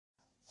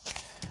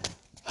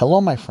Hello,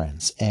 my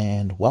friends,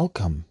 and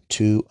welcome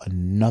to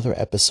another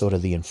episode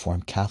of The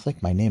Informed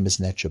Catholic. My name is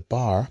Net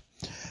Jabbar,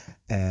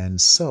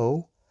 and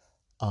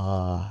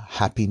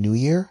Happy New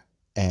Year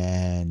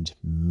and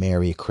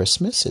Merry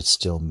Christmas. It's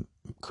still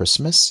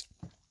Christmas,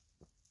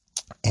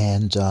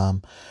 and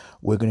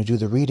we're going to do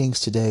the readings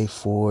today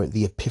for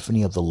the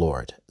Epiphany of the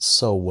Lord.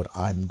 So what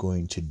I'm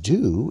going to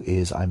do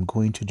is I'm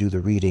going to do the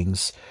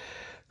readings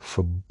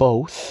for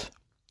both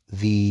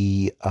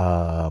the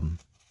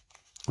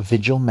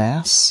Vigil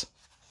Mass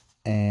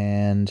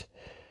and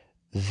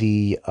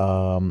the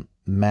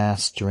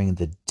Mass during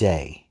the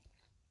day.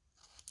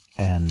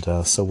 And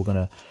so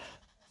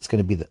it's going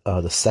to be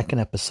the second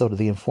episode of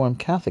The Informed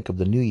Catholic of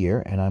the New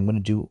Year, and I'm going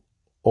to do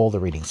all the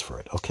readings for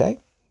it, okay?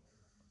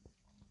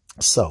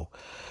 So,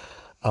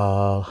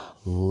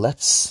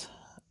 let's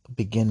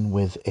begin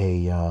with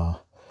the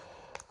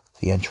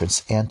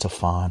entrance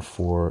antiphon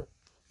for,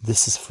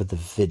 this is for the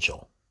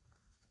Vigil.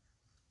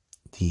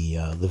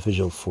 The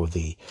Vigil for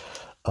the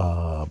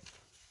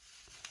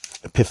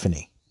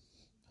Epiphany.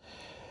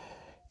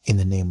 In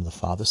the name of the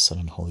Father, Son,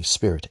 and Holy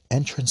Spirit.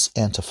 Entrance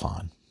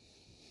antiphon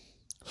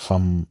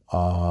from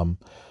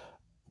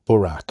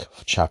Baruch,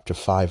 chapter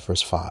 5,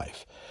 verse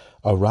 5.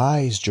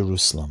 Arise,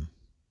 Jerusalem,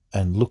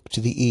 and look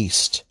to the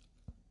east,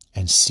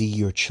 and see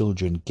your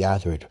children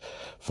gathered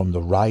from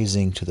the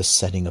rising to the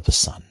setting of the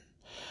sun.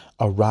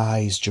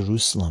 Arise,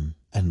 Jerusalem,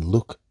 and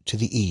look to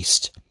the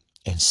east,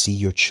 and see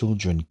your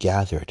children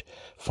gathered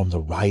from the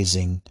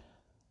rising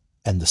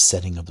and the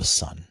setting of the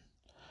sun.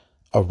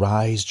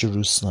 Arise,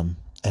 Jerusalem,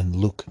 and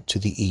look to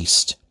the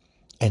east,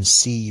 and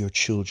see your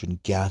children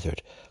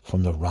gathered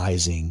from the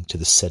rising to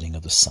the setting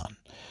of the sun.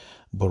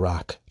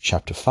 Baruch,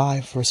 chapter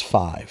 5, verse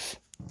 5.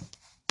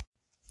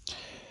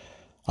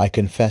 I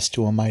confess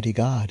to Almighty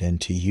God and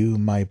to you,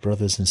 my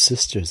brothers and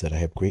sisters, that I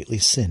have greatly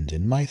sinned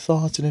in my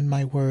thoughts and in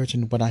my words,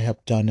 and what I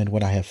have done and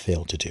what I have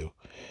failed to do.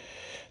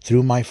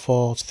 Through my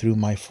fault, through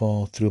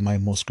my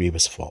most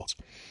grievous fault.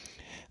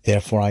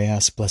 Therefore I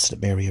ask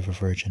Blessed Mary, ever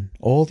Virgin,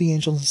 all the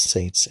angels and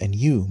saints, and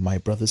you, my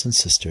brothers and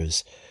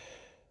sisters,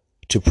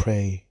 to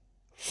pray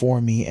for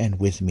me and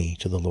with me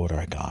to the Lord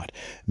our God.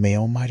 May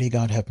Almighty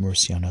God have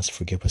mercy on us,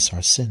 forgive us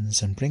our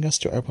sins, and bring us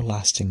to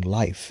everlasting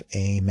life.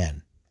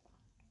 Amen.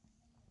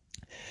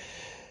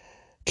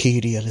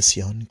 Kyrie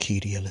eleison,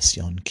 Kyrie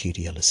eleison,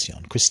 Kyrie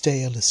eleison, Christe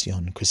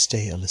eleison,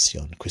 Christe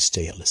eleison, Christe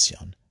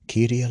eleison,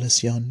 Kyrie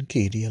eleison,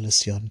 Kyrie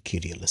eleison,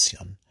 Kyrie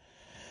eleison.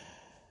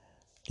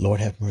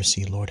 Lord have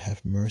mercy, Lord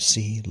have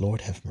mercy,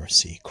 Lord have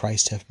mercy.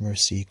 Christ have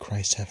mercy,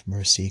 Christ have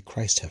mercy,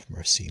 Christ have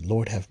mercy.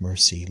 Lord have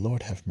mercy,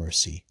 Lord have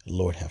mercy,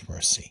 Lord have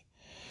mercy.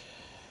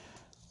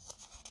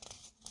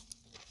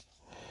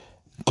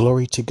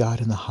 Glory to God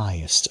in the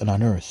highest, and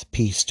on earth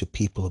peace to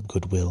people of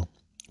good will.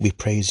 We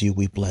praise you,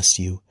 we bless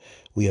you,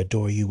 we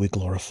adore you, we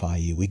glorify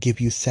you. We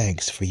give you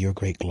thanks for your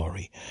great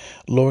glory.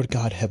 Lord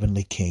God,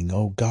 heavenly King,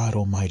 O God,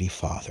 almighty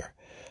Father,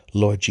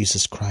 Lord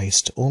Jesus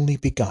Christ, only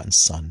begotten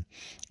Son,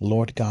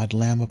 Lord God,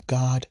 Lamb of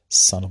God,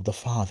 Son of the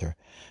Father,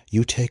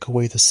 you take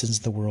away the sins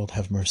of the world,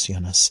 have mercy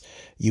on us.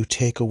 You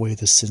take away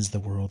the sins of the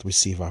world,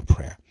 receive our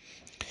prayer.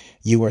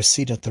 You are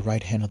seated at the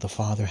right hand of the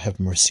Father, have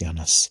mercy on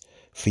us.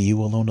 For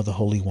you alone are the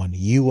Holy One,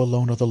 you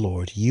alone are the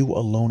Lord, you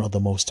alone are the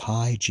Most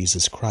High,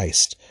 Jesus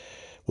Christ,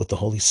 with the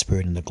Holy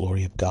Spirit and the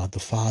glory of God the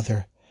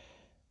Father.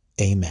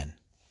 Amen.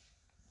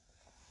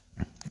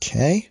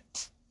 Okay.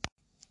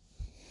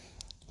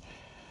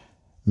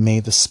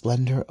 May the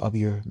splendor of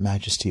your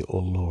majesty, O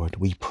Lord,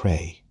 we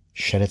pray,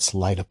 shed its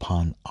light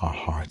upon our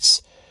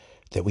hearts,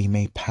 that we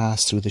may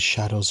pass through the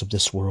shadows of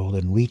this world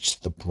and reach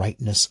the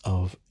brightness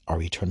of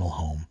our eternal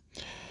home.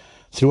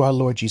 Through our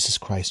Lord Jesus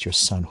Christ, your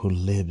Son, who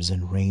lives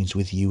and reigns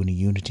with you in the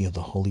unity of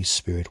the Holy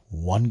Spirit,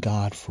 one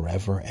God,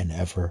 forever and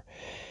ever.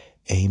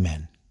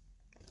 Amen.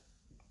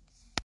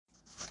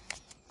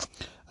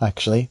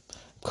 Actually,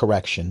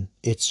 correction,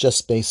 it's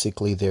just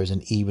basically there's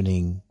an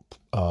evening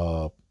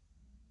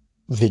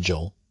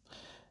vigil,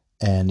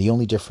 and the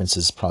only difference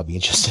is probably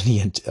just in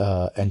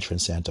the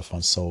entrance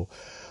antiphon. So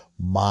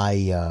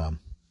my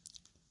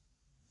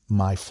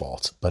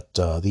fault. But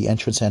the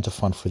entrance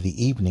antiphon for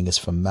the evening is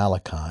from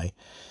Malachi,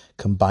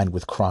 combined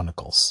with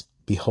Chronicles.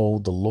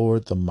 Behold, the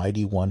Lord, the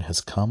mighty one,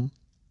 has come,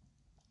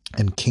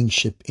 and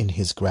kingship in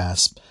his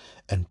grasp,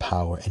 and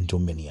power and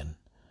dominion.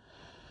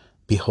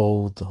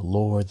 Behold, the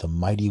Lord, the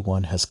mighty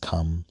one, has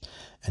come,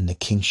 and the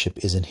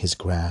kingship is in his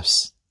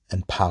grasp,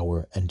 and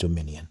power and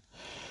dominion.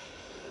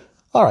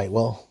 All right,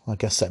 well, I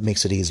guess that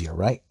makes it easier,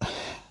 right?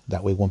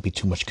 That way won't be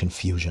too much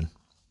confusion.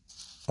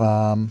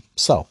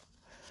 So,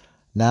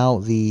 now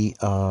the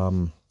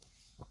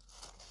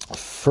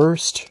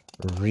first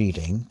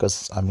reading,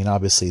 because,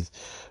 obviously,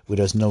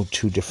 there's no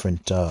two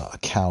different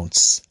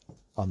accounts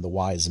on the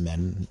wise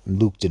men.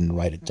 Luke didn't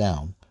write it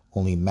down.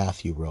 Only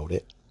Matthew wrote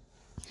it.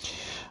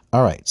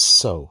 All right,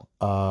 so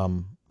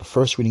the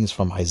first reading is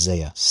from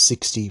Isaiah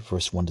 60,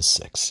 verse 1 to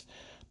 6.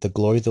 The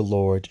glory of the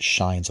Lord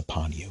shines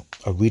upon you.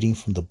 A reading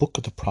from the book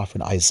of the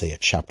prophet Isaiah,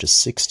 chapter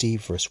 60,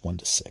 verse 1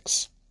 to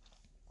 6.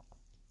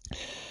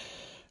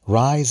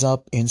 Rise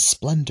up in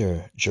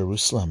splendor,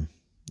 Jerusalem.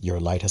 your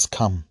light has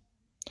come.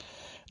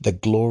 The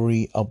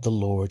glory of the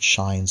Lord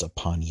shines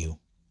upon you.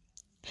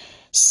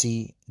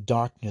 See,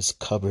 darkness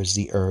covers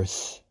the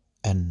earth,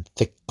 and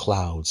thick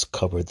clouds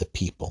cover the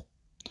people.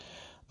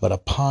 But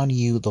upon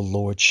you the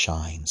Lord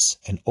shines,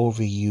 and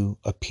over you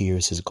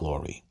appears his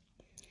glory.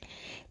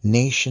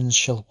 Nations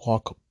shall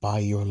walk by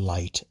your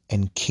light,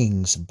 and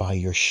kings by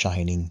your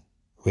shining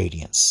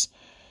radiance.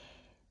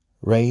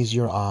 Raise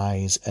your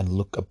eyes and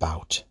look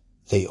about.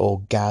 They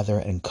all gather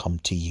and come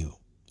to you.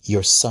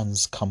 Your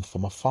sons come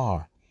from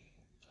afar,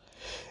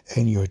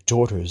 and your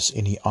daughters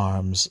in the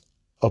arms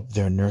of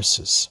their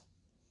nurses.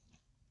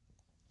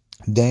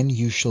 Then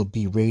you shall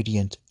be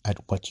radiant at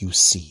what you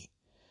see.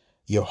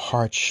 Your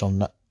heart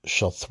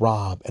shall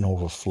throb and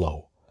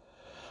overflow.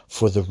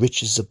 For the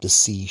riches of the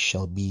sea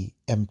shall be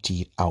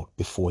emptied out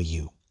before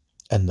you,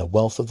 and the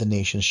wealth of the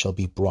nations shall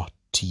be brought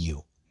to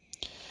you.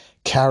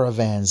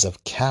 Caravans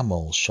of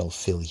camels shall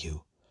fill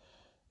you.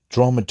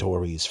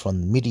 Dromedaries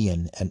from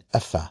Midian and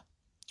Ephah,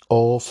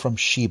 all from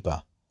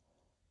Sheba,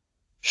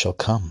 shall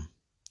come,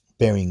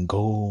 bearing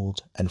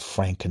gold and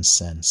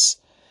frankincense,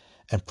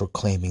 and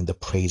proclaiming the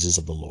praises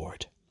of the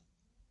Lord.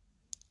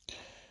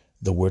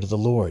 The word of the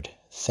Lord.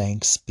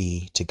 Thanks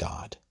be to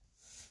God.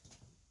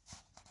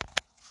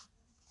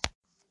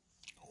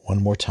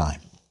 One more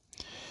time.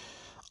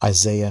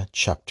 Isaiah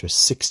chapter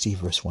 60,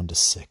 verse 1 to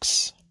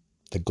 6.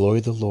 The glory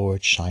of the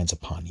Lord shines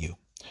upon you.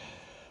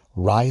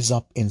 Rise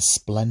up in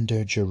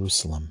splendor,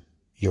 Jerusalem.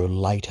 Your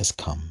light has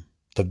come.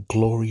 The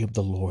glory of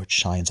the Lord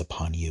shines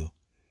upon you.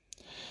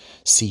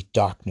 See,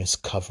 darkness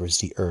covers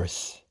the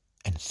earth,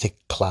 and thick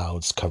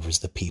clouds covers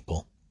the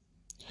people.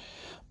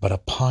 But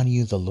upon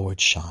you the Lord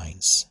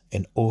shines,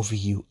 and over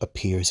you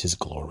appears his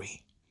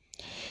glory.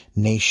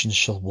 Nations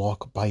shall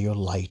walk by your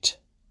light,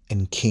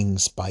 and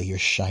kings by your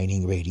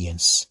shining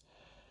radiance.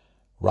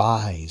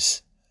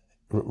 Raise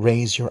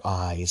your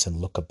eyes and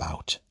look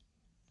about.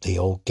 They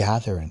all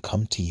gather and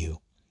come to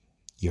you.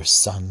 Your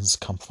sons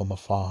come from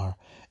afar,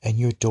 and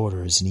your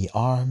daughters in the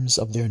arms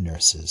of their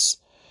nurses.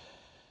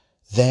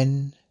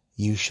 Then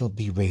you shall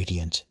be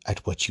radiant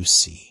at what you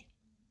see.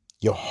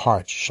 Your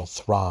heart shall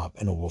throb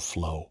and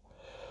overflow.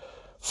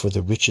 For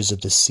the riches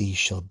of the sea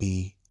shall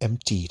be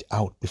emptied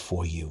out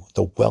before you.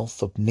 The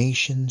wealth of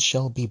nations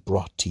shall be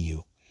brought to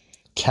you.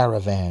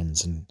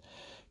 Caravans and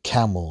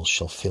camels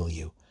shall fill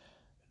you.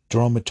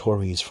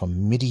 Dromedaries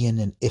from Midian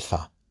and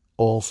Ephah,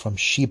 all from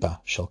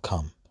Sheba shall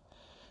come,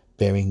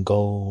 bearing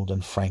gold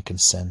and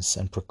frankincense,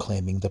 and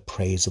proclaiming the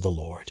praise of the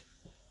Lord.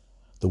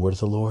 The word of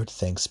the Lord.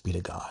 Thanks be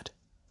to God.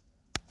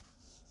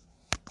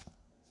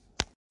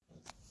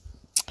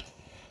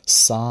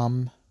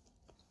 Psalm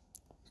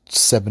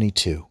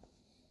 72.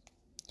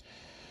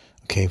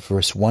 Okay,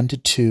 verse 1 to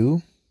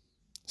 2,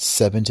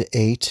 7 to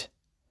 8,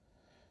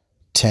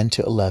 10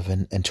 to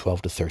 11, and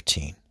 12 to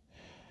 13.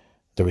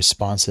 The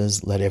response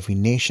is, let every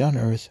nation on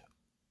earth,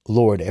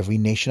 Lord, every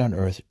nation on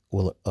earth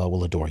will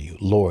adore you.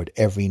 Lord,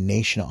 every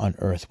nation on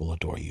earth will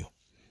adore you.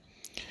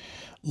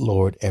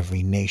 Lord,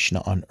 every nation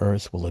on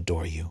earth will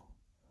adore you.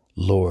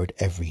 Lord,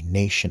 every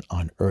nation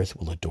on earth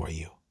will adore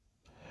you.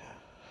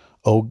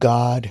 O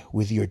God,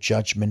 with your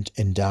judgment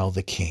endow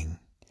the king,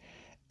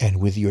 and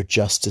with your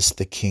justice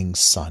the king's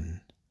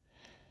son.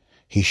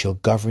 He shall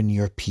govern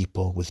your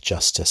people with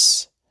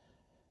justice,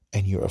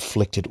 and your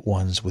afflicted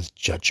ones with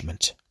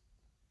judgment.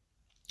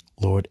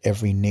 Lord,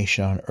 every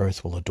nation on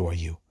earth will adore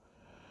you.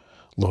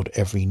 Lord,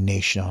 every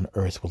nation on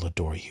earth will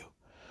adore you.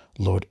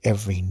 Lord,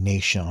 every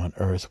nation on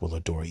earth will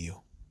adore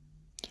you.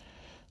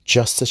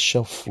 Justice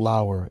shall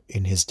flower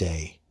in his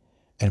day,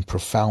 and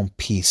profound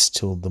peace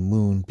till the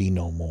moon be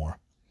no more.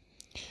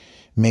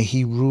 May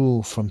he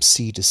rule from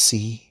sea to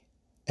sea,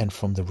 and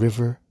from the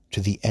river to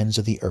the ends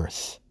of the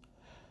earth.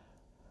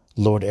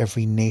 Lord,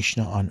 every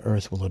nation on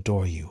earth will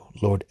adore you.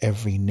 Lord,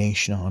 every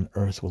nation on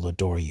earth will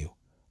adore you.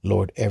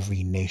 Lord,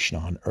 every nation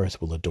on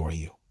earth will adore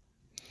you.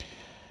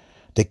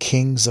 The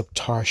kings of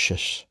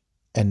Tarshish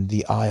and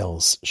the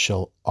isles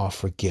shall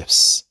offer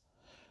gifts.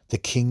 The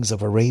kings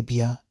of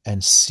Arabia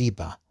and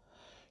Seba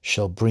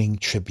shall bring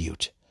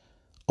tribute.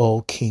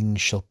 All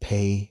kings shall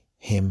pay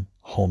him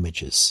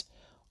homages.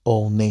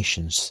 All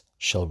nations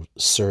shall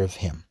serve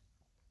him.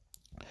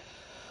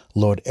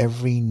 Lord,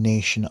 every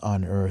nation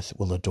on earth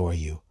will adore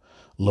you.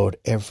 Lord,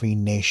 every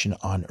nation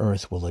on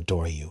earth will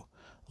adore you.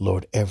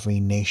 Lord,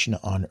 every nation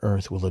on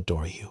earth will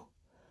adore you.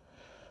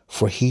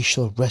 For he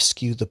shall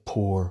rescue the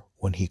poor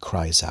when he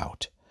cries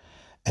out,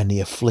 and the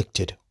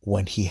afflicted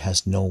when he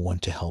has no one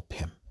to help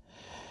him.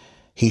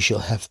 He shall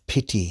have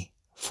pity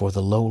for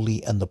the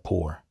lowly and the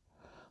poor.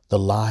 The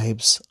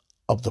lives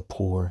of the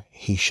poor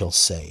he shall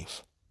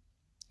save.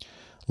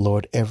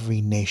 Lord,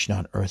 every nation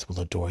on earth will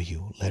adore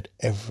you.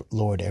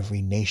 Lord,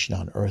 every nation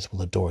on earth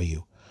will adore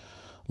you.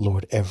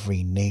 Lord,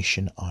 every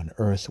nation on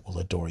earth will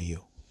adore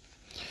you.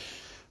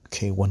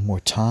 Okay, one more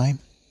time.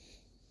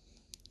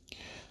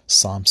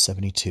 Psalm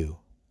 72.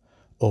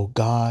 O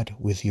God,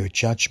 with your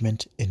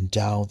judgment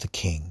endow the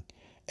king,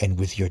 and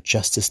with your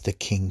justice the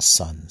king's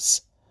son.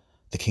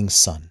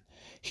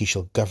 He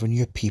shall govern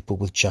your people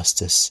with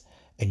justice,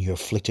 and your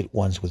afflicted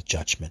ones with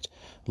judgment.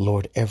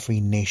 Lord,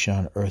 every nation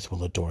on earth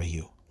will adore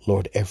you.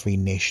 Lord, every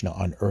nation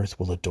on earth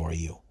will adore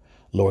you.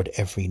 Lord,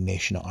 every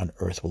nation on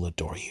earth will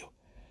adore you.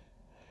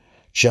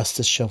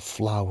 Justice shall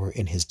flower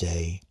in his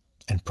day,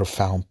 and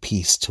profound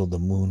peace till the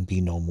moon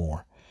be no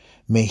more.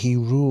 May he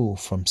rule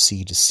from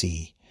sea to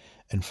sea,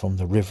 and from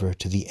the river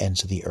to the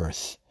ends of the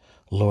earth.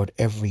 Lord,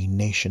 every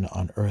nation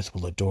on earth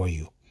will adore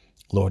you.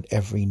 Lord,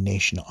 every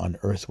nation on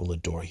earth will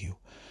adore you.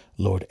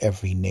 Lord,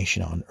 every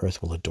nation on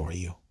earth will adore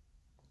you.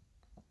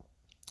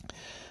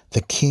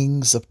 The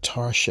kings of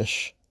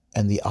Tarshish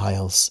and the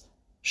isles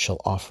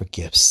shall offer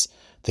gifts.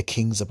 The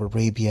kings of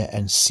Arabia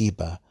and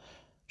Seba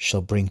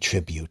shall bring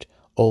tribute.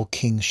 All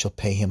kings shall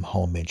pay him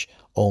homage.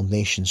 All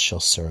nations shall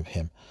serve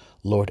him.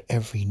 Lord,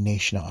 every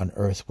nation on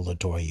earth will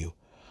adore you.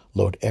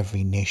 Lord,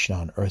 every nation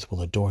on earth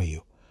will adore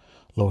you.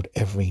 Lord,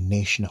 every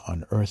nation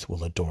on earth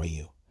will adore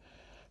you.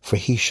 For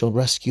he shall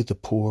rescue the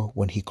poor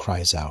when he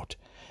cries out,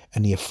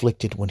 and the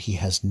afflicted when he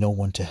has no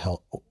one to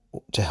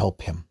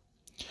help him.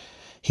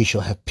 He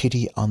shall have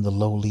pity on the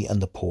lowly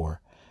and the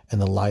poor, and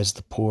the lives of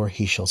the poor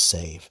he shall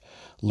save.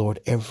 Lord,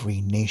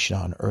 every nation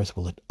on earth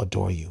will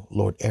adore you.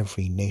 Lord,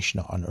 every nation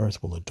on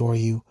earth will adore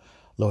you.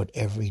 Lord,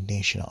 every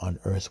nation on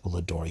earth will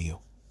adore you.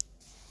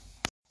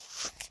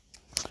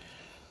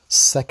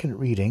 Second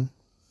reading,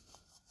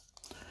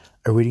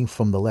 a reading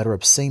from the letter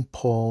of St.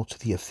 Paul to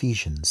the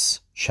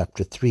Ephesians,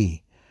 chapter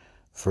 3,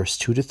 verse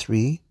 2 to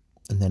 3,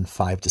 and then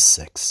 5 to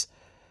 6.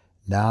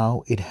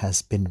 Now it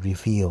has been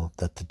revealed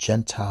that the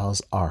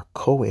Gentiles are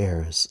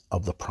co-heirs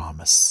of the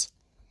promise.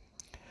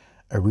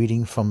 A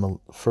reading from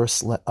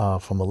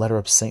the letter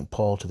of St.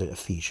 Paul to the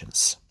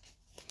Ephesians.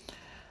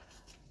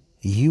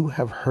 You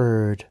have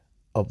heard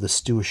of the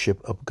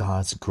stewardship of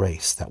God's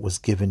grace that was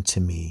given to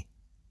me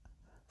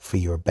for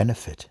your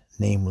benefit,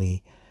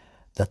 namely,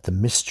 that the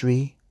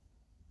mystery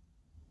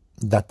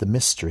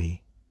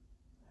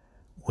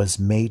was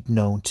made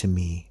known to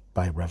me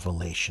by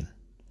revelation.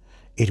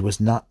 It was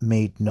not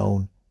made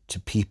known to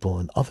people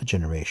in other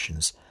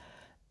generations,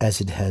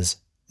 as it has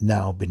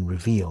now been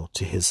revealed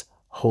to his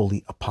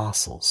holy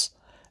apostles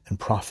and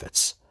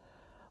prophets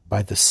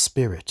by the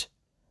Spirit,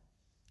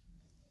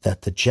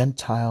 that the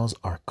Gentiles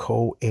are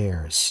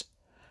co-heirs,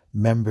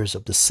 members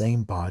of the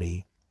same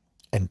body,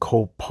 and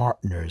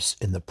co-partners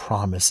in the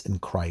promise in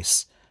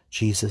Christ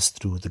Jesus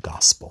through the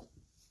gospel.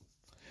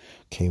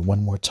 Okay,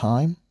 one more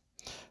time.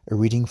 A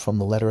reading from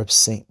the letter of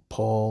St.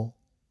 Paul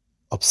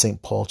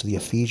to the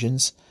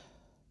Ephesians.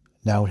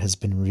 Now it has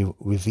been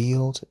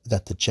revealed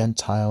that the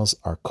Gentiles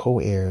are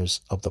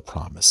co-heirs of the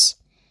promise.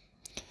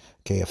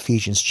 Okay,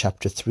 Ephesians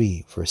chapter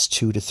 3, verse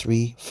 2 to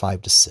 3,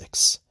 5 to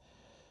 6.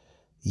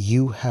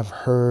 You have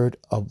heard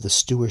of the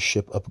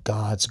stewardship of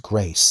God's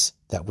grace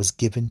that was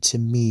given to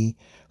me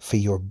for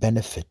your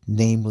benefit,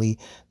 namely,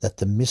 that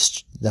the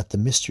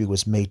mystery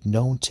was made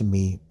known to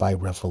me by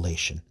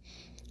revelation.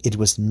 It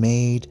was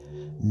made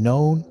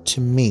known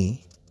to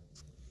me.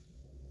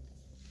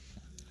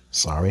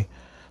 Sorry,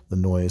 the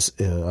noise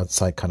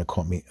outside kind of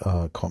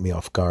caught me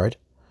off guard.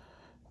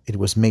 It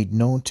was made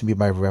known to me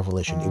by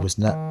revelation.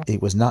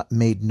 It was not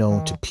made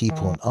known to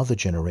people in other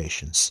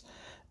generations,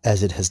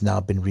 as it has now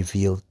been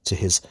revealed to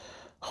his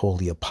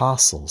holy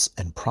apostles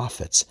and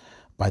prophets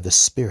by the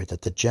Spirit,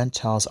 that the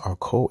Gentiles are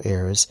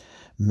co-heirs,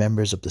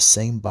 members of the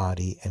same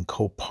body, and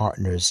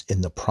co-partners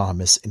in the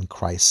promise in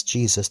Christ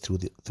Jesus through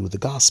the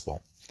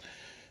gospel.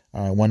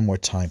 One more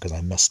time, because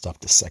I messed up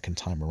the second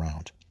time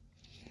around.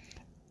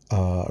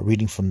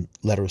 Reading from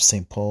letter of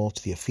St. Paul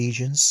to the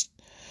Ephesians,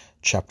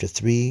 chapter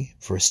 3,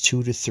 verse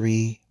 2 to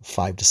 3,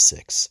 5 to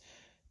 6.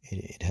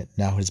 It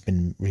now has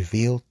been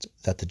revealed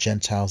that the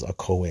Gentiles are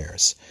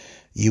co-heirs.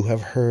 You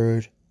have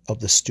heard of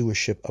the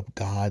stewardship of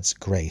God's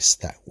grace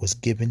that was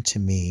given to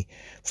me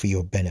for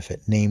your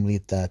benefit, namely,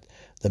 that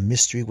the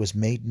mystery was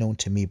made known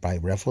to me by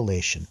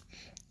revelation.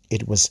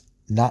 It was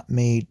not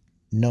made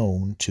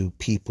known to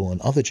people in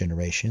other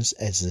generations,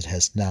 as it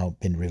has now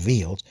been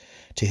revealed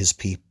to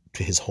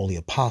his holy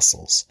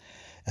apostles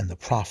and the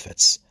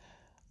prophets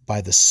by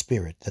the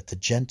Spirit, that the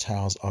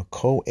Gentiles are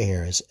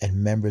co-heirs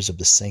and members of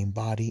the same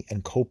body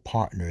and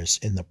co-partners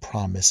in the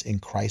promise in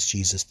Christ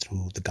Jesus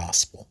through the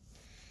gospel.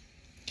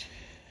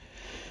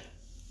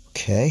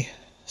 Okay,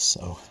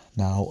 so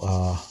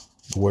now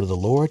the word of the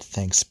Lord.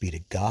 Thanks be to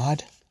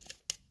God.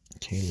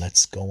 Okay,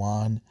 let's go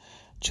on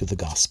to the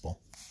gospel.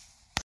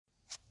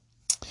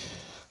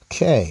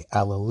 Okay,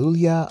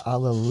 alleluia,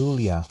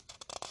 alleluia.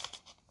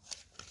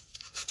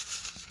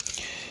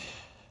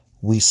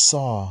 We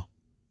saw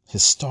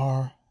his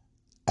star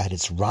at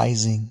its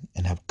rising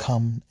and have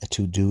come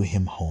to do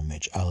him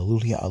homage.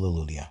 Alleluia,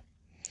 alleluia.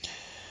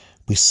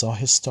 We saw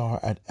his star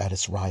at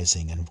its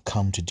rising and have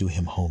come to do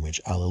him homage.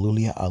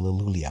 Alleluia,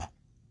 alleluia.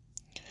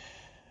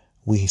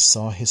 We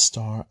saw his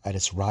star at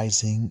its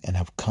rising and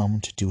have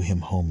come to do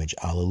him homage.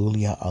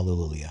 Alleluia,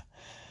 alleluia.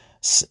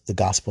 The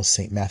Gospel of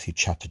St. Matthew,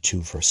 chapter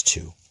 2, verse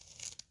 2.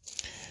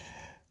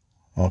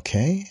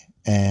 Okay,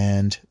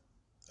 and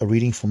a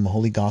reading from the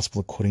Holy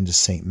Gospel according to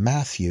St.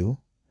 Matthew,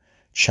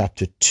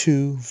 chapter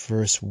 2,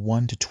 verse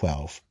 1 to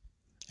 12.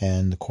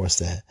 And, of course,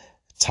 the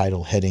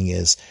title heading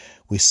is,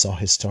 "We saw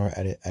his star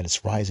at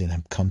its rising and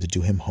have come to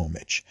do him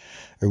homage."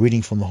 A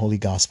reading from the Holy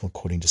Gospel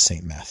according to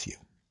St. Matthew.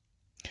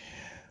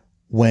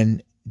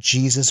 When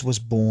Jesus was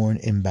born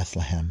in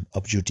Bethlehem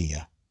of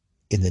Judea,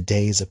 in the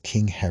days of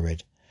King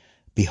Herod,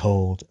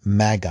 behold,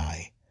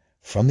 Magi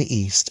from the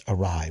east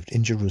arrived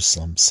in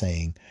Jerusalem,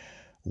 saying,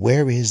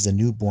 "Where is the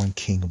newborn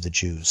King of the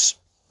Jews?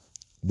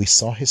 We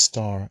saw his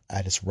star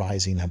at its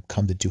rising and have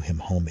come to do him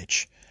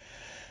homage."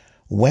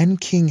 When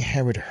King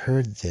Herod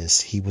heard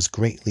this, he was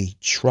greatly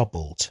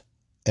troubled,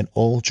 and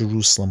all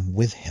Jerusalem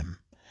with him.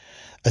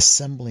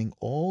 Assembling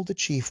all the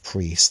chief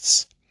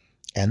priests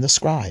and the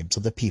scribes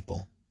of the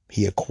people,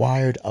 he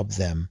inquired of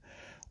them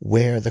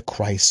where the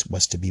Christ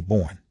was to be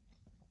born.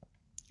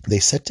 They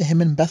said to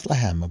him, "In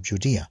Bethlehem of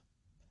Judea.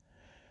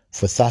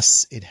 For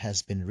thus it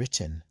has been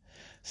written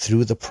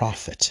through the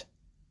prophet,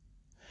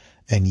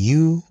 And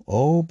you,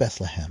 O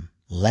Bethlehem,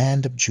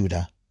 land of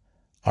Judah,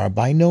 are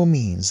by no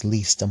means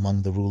least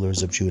among the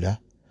rulers of Judah,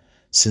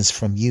 since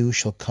from you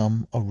shall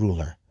come a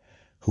ruler,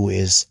 who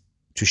is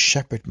to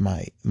shepherd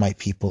my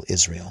people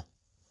Israel."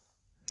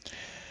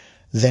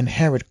 Then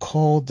Herod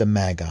called the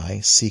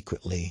Magi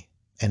secretly,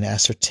 and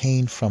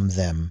ascertained from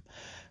them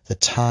the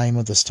time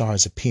of the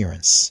star's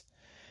appearance.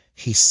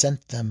 He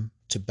sent them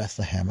to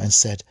Bethlehem, and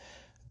said,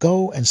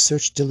 "Go and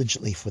search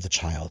diligently for the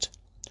child.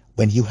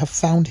 When you have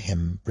found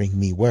him, bring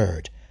me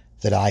word,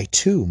 that I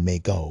too may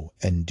go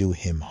and do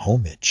him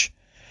homage."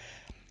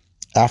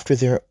 After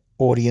their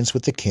audience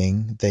with the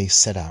king, they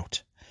set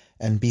out,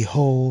 and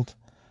behold,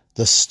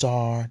 the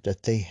star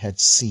that they had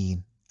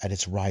seen at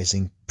its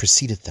rising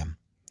preceded them,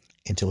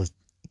 until it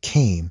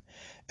came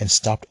and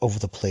stopped over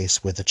the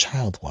place where the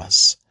child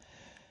was.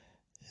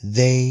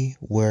 They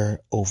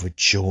were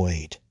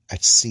overjoyed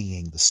at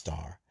seeing the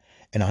star,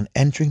 and on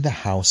entering the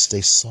house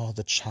they saw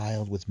the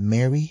child with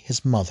Mary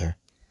his mother.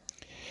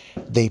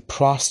 They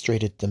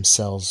prostrated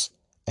themselves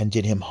and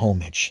did him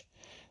homage.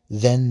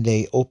 Then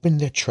they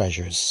opened their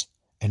treasures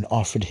and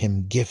offered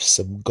him gifts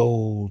of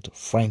gold,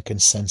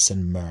 frankincense,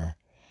 and myrrh.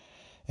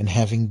 And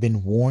having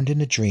been warned in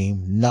a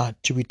dream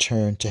not to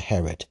return to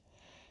Herod,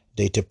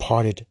 they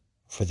departed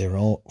for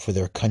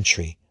their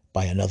country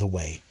by another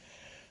way.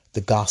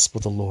 The Gospel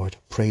of the Lord.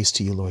 Praise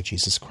to you, Lord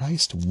Jesus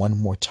Christ. One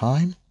more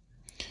time.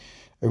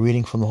 A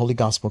reading from the Holy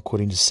Gospel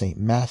according to St.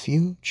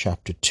 Matthew,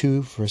 chapter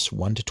 2, verse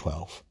 1 to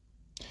 12.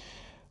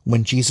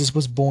 When Jesus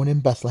was born in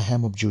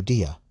Bethlehem of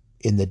Judea,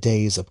 in the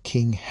days of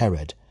King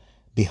Herod,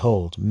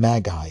 behold,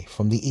 Magi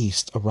from the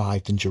east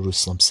arrived in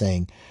Jerusalem,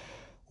 saying,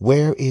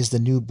 "Where is the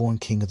newborn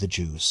King of the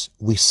Jews?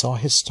 We saw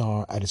his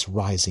star at its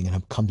rising and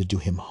have come to do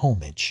him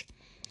homage."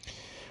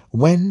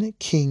 When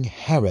King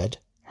Herod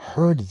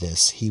heard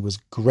this, he was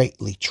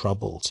greatly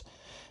troubled,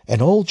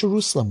 and all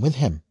Jerusalem with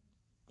him.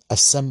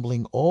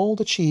 Assembling all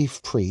the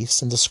chief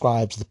priests and the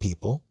scribes of the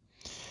people,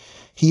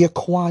 he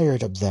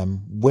inquired of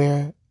them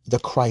where the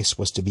Christ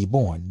was to be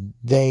born.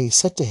 They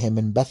said to him,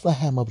 "In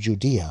Bethlehem of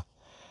Judea,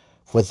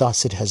 for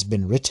thus it has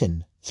been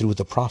written through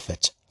the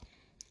prophet,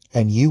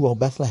 And you, O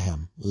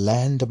Bethlehem,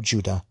 land of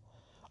Judah,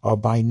 are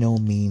by no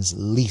means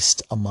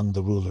least among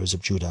the rulers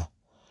of Judah,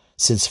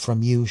 since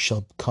from you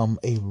shall come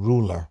a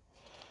ruler,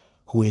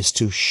 who is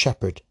to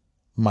shepherd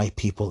my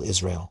people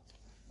Israel."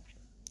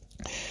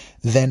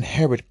 Then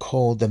Herod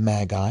called the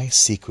Magi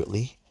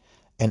secretly,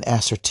 and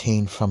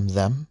ascertained from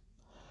them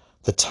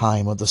the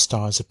time of the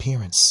star's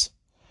appearance.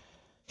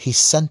 He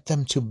sent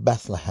them to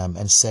Bethlehem,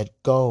 and said,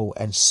 "Go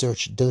and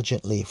search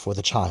diligently for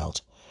the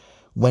child.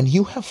 When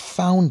you have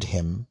found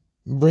him,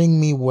 bring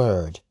me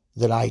word,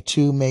 that I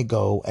too may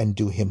go and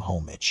do him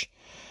homage."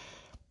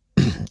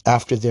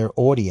 After their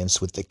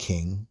audience with the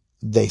king,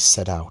 they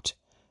set out,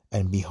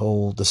 and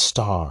behold, the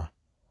star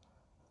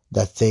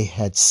that they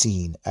had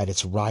seen at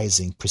its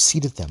rising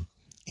preceded them,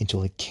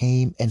 until it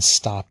came and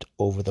stopped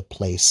over the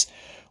place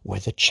where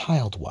the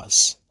child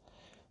was.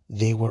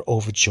 They were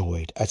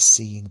overjoyed at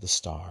seeing the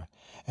star,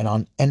 and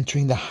on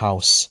entering the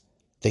house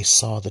they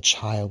saw the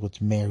child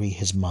with Mary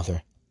his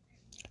mother.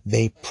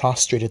 They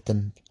prostrated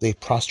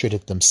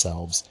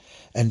themselves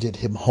and did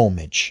him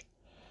homage.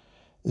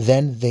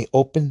 Then they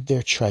opened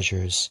their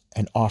treasures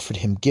and offered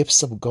him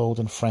gifts of gold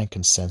and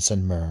frankincense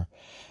and myrrh.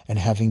 And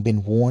having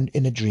been warned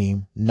in a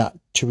dream not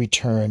to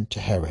return to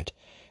Herod,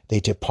 they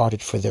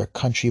departed for their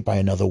country by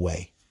another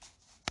way.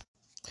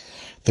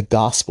 The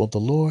Gospel of the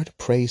Lord.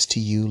 Praise to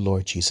you,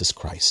 Lord Jesus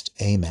Christ.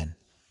 Amen.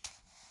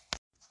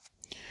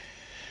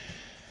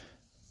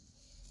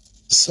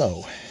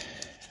 So,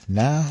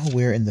 now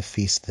we're in the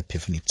Feast of the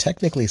Epiphany.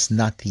 Technically, it's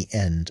not the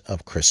end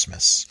of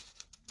Christmas.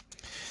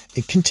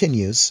 It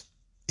continues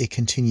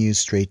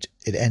straight.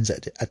 It ends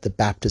at the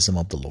baptism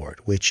of the Lord,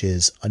 which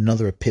is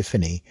another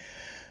Epiphany.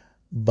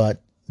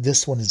 But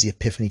this one is the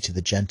Epiphany to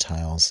the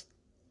Gentiles.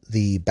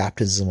 The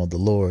baptism of the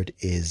Lord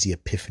is the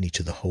Epiphany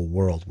to the whole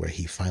world, where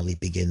he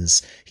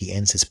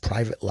ends his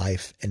private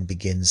life and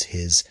begins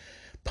his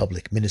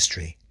public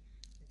ministry,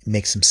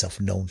 makes himself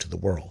known to the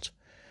world,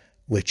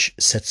 which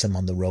sets him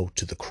on the road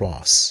to the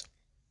cross.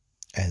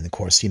 And of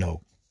course,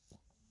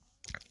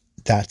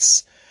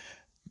 that's,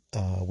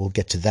 we'll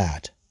get to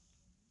that.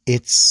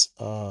 It's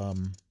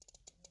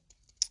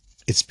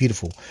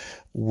beautiful.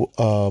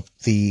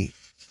 The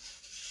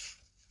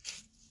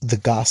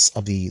gospel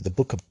of the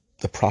book of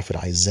the prophet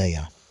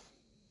Isaiah.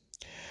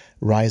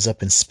 Rise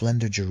up in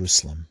splendor,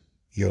 Jerusalem.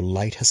 Your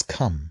light has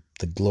come.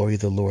 The glory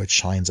of the Lord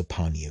shines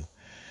upon you.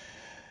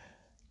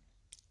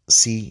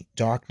 See,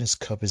 darkness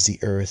covers the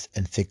earth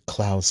and thick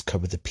clouds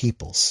cover the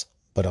peoples,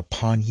 but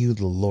upon you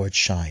the Lord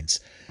shines.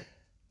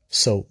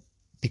 So,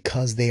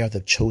 because they are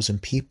the chosen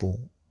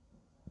people,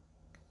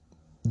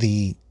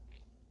 the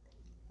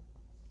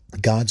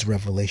God's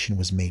revelation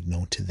was made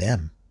known to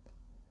them.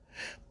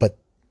 But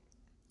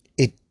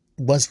it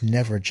was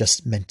never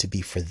just meant to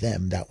be for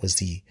them. That was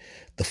the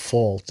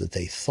fault that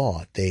they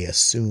thought. They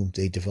assumed,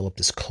 they developed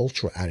this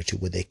cultural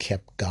attitude where they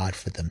kept God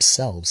for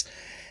themselves.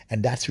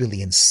 And that's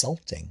really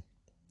insulting.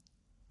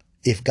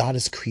 If God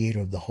is creator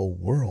of the whole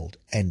world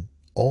and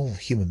all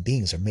human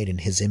beings are made in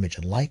his image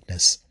and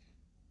likeness,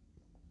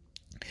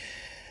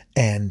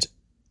 and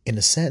in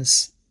a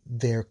sense,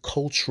 their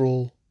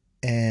cultural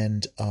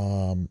and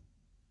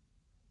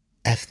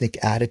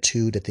ethnic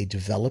attitude that they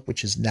develop,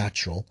 which is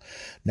natural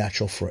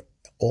for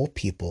all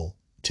people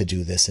to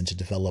do this and to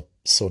develop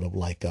sort of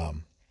like a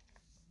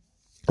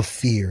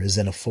fear,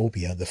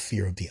 xenophobia, the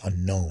fear of the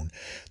unknown,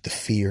 the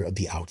fear of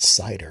the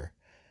outsider,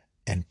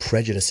 and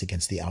prejudice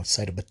against the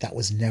outsider. But that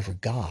was never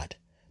God.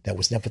 That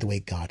was never the way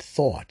God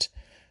thought.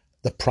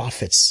 The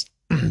prophets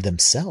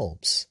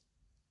themselves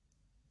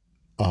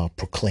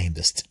proclaim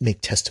this,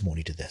 make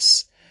testimony to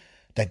this,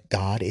 that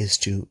God is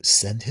to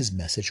send his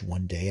message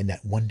one day, and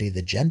that one day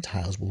the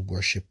Gentiles will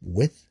worship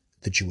with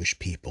the Jewish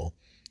people,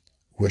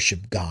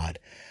 worship God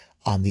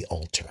on the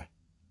altar,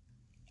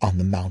 on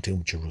the mountain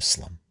of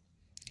Jerusalem.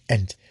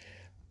 And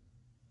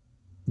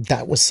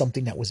that was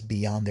something that was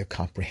beyond their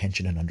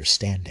comprehension and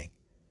understanding.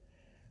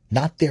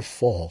 Not their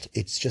fault.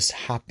 It just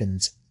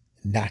happens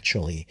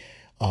naturally.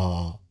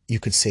 You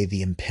could say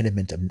the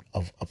impediment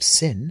of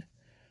sin,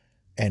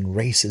 and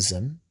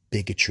racism,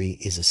 bigotry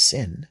is a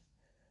sin.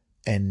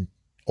 And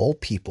all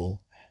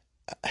people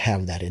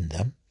have that in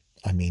them.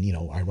 I mean,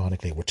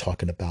 ironically, we're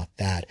talking about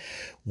that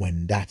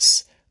when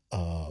that's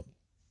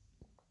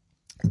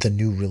the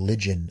new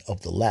religion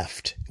of the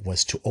left,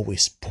 was to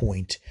always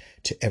point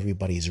to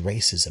everybody's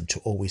racism, to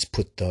always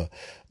put the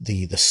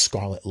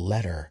scarlet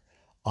letter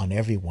on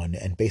everyone.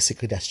 And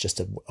basically that's just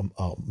a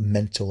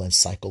mental and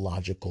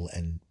psychological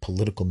and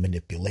political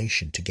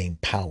manipulation to gain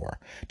power,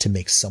 to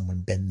make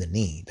someone bend the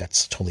knee.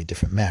 That's a totally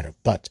different matter.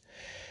 But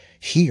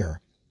here,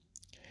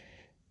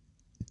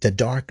 the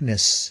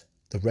darkness,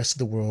 the rest of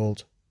the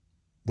world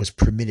was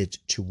permitted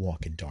to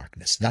walk in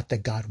darkness. Not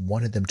that God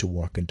wanted them to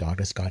walk in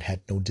darkness. God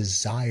had no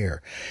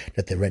desire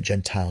that the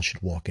Gentiles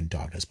should walk in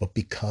darkness. But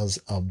because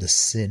of the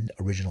sin,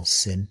 original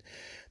sin,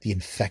 the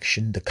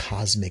infection, the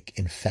cosmic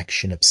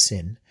infection of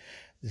sin,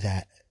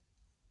 that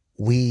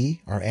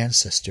we, our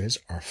ancestors,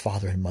 our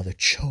father and mother,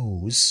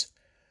 chose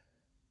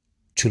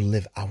to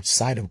live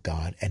outside of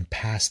God and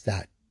pass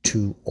that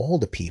to all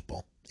the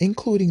people,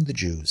 including the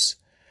Jews.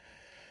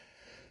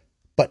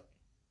 But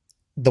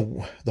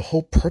the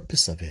whole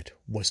purpose of it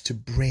was to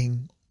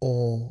bring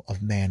all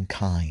of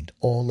mankind,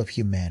 all of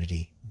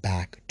humanity,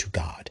 back to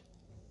God.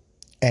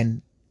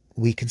 And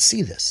we can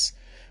see this.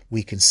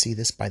 We can see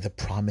this by the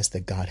promise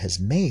that God has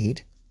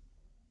made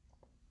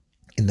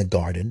in the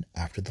garden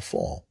after the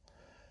fall,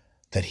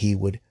 that he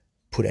would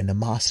put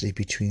animosity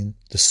between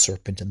the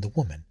serpent and the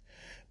woman,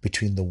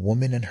 between the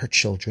woman and her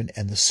children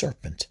and the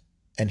serpent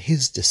and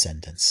his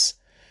descendants,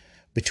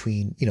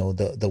 between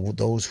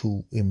those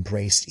who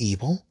embraced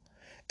evil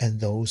and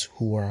those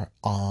who are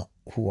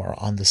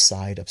on the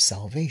side of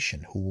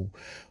salvation,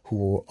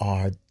 who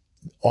are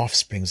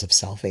offsprings of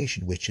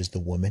salvation, which is the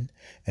woman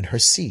and her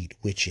seed,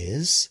 which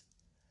is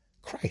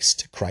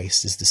Christ.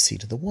 Christ is the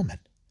seed of the woman.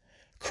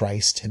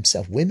 Christ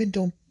himself. Women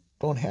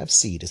don't have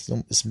seed. It's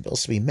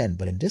supposed to be men.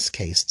 But in this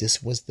case,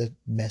 this was the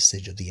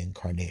message of the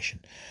incarnation,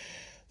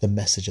 the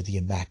message of the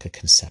Immaculate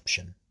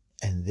Conception.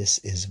 And this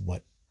is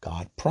what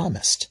God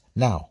promised.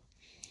 Now,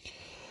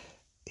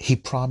 he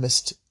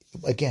promised,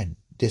 again,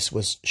 this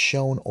was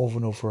shown over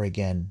and over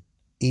again,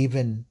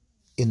 even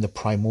in the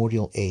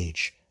primordial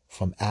age,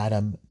 from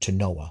Adam to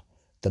Noah,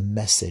 the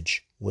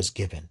message was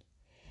given.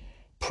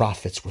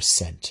 Prophets were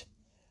sent,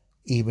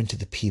 even to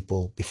the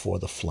people before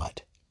the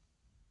flood.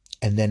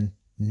 And then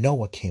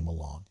Noah came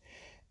along,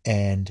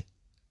 and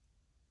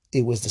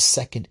it was the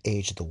second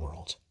age of the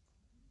world.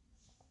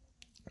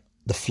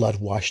 The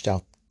flood washed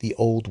out the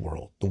old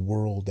world, the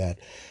world that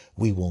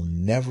we will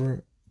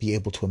never be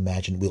able to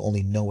imagine. We'll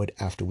only know it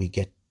after we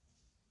get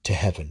to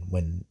heaven,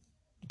 when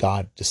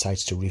God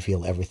decides to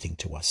reveal everything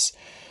to us.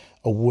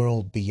 A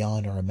world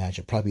beyond our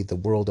imagination, probably the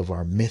world of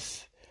our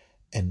myth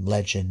and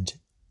legend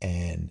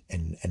and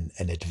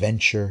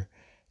adventure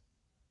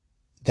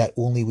that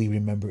only we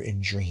remember in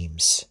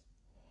dreams.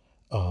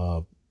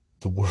 The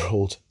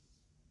world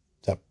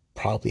that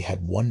probably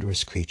had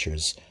wondrous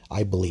creatures.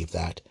 I believe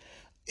that.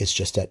 It's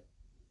just that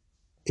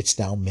it's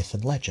now myth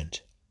and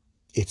legend.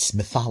 It's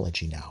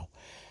mythology now.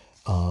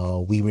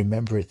 We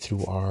remember it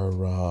through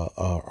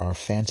our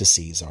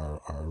fantasies,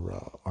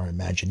 our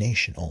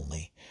imagination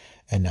only.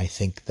 And I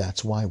think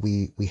that's why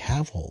we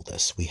have all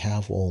this. We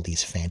have all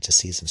these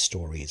fantasies and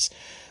stories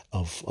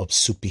of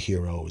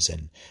superheroes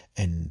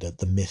and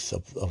the myth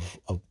of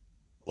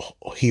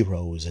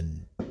heroes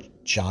and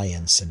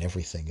giants and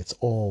everything. It's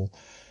all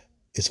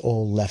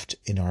left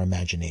in our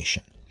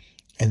imagination.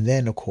 And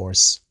then, of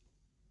course,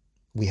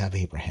 we have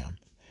Abraham.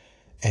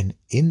 And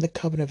in the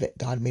covenant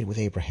God made with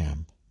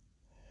Abraham,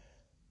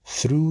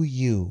 through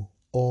you,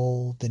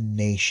 all the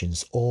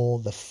nations, all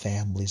the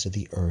families of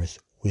the earth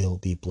will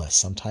be blessed.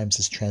 Sometimes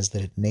it's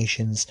translated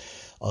nations,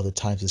 other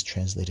times it's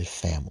translated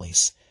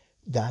families.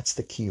 That's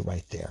the key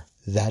right there.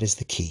 That is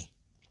the key.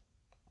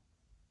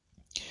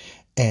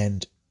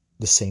 And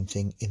the same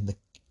thing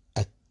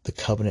at the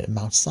covenant at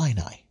Mount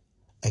Sinai.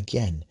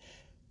 Again,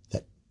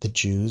 that the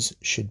Jews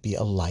should be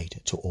a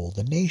light to all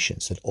the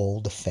nations, that all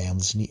the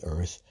families in the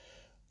earth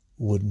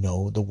would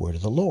know the word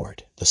of the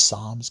Lord. The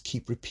Psalms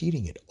keep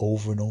repeating it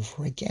over and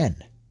over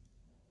again.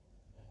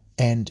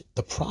 And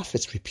the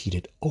prophets repeat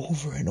it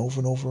over and over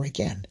and over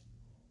again.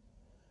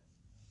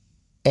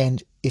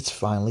 And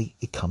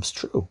it comes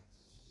true.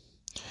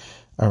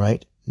 All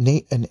right.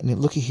 And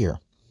look at here.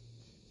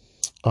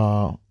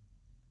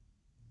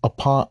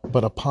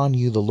 Upon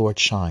you the Lord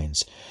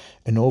shines,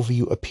 and over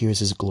you appears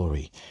his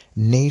glory.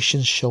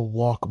 Nations shall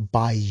walk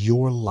by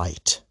your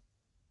light,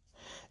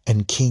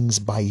 and kings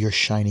by your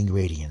shining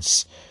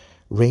radiance.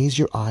 Raise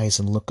your eyes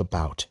and look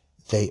about.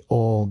 They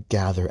all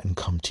gather and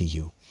come to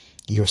you,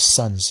 your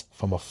sons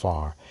from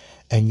afar,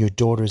 and your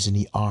daughters in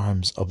the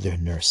arms of their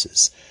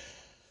nurses.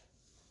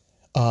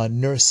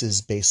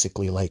 Nurses,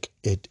 basically, like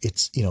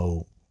it's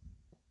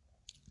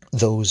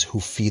those who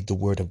feed the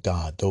word of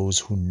God, those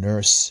who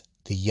nurse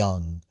the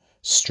young,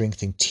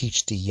 strengthen,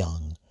 teach the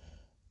young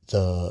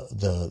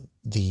the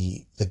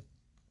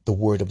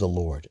word of the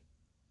Lord,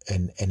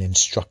 and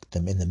instruct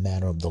them in the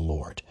manner of the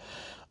Lord.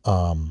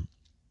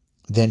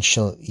 Then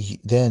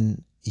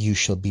you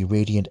shall be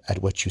radiant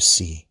at what you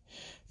see.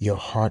 Your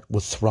heart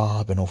will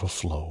throb and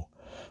overflow,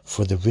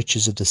 for the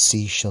riches of the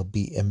sea shall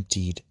be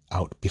emptied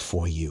out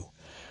before you.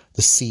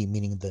 The sea,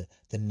 meaning the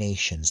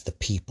nations, the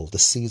people. The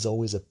sea is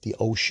always the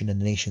ocean,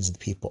 and the nations and the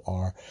people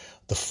are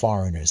the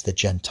foreigners, the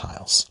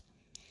Gentiles.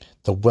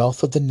 The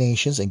wealth of the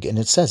nations, and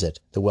it says it,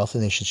 the wealth of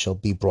the nations shall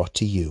be brought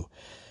to you.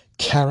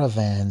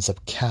 Caravans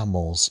of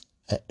camels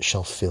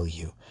shall fill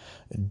you.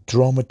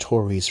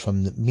 Dormitories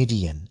from the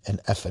Midian and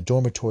Ephah.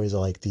 Dormitories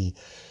are like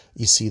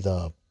you see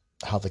the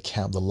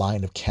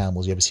line of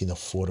camels. You ever seen the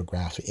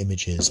photograph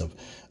images of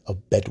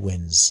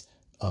Bedouins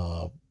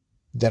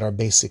that are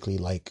basically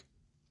like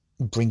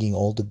bringing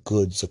all the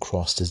goods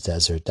across this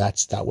desert.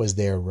 That was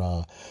their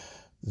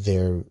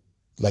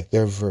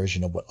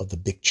version of the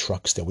big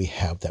trucks that we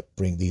have that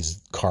bring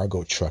these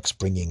cargo trucks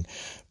bringing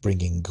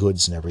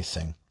goods and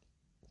everything.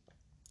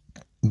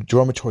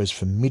 Dormitories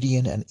from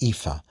Midian and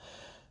Ephah,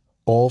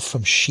 all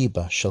from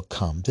Sheba shall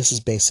come. This is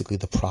basically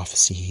the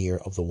prophecy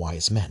here of the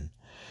wise men,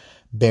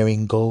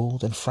 bearing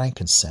gold and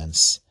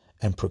frankincense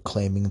and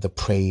proclaiming the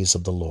praise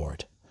of the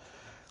Lord.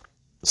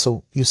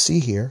 So you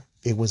see here,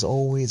 it was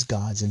always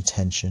God's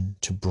intention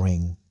to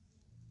bring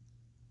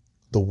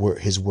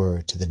his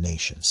word to the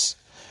nations.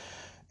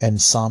 And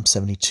Psalm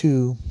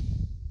 72,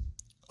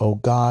 O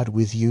God,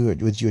 with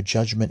your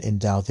judgment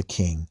endow the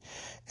king,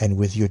 and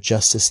with your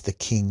justice the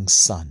king's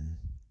son.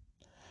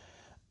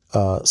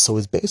 So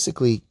it's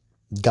basically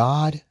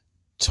God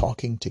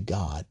talking to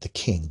God, the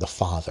king, the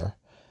father,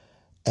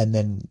 and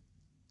then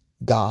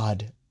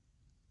God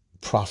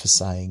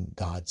prophesying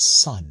God's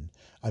son.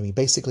 I mean,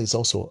 basically it's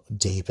also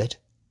David,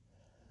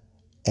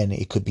 and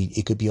it could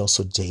be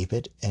also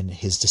David and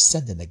his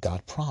descendant that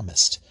God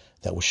promised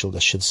that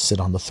should sit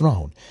on the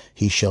throne.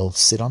 He shall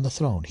sit on the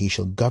throne. He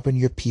shall govern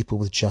your people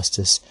with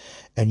justice,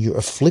 and your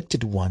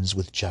afflicted ones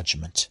with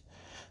judgment.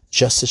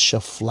 Justice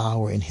shall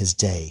flower in his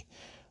day.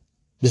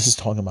 This is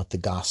talking about the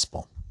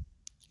gospel.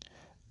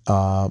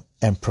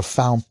 And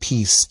profound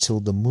peace till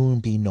the moon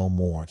be no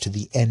more, to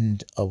the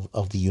end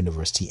of the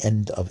universe, the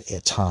end of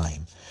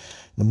time.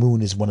 The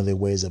moon is one of the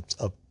ways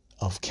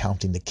of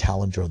counting the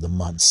calendar of the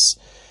months.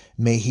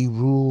 May he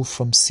rule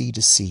from sea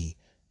to sea.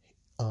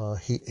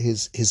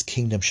 His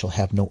kingdom shall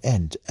have no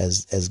end,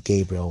 as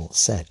Gabriel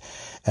said.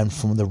 And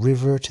from the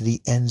river to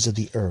the ends of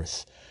the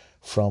earth,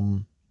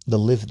 from the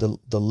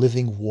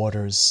living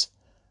waters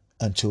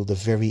until the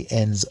very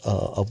ends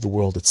of the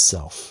world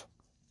itself.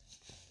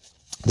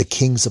 The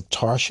kings of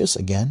Tarshish,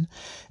 again,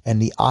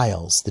 and the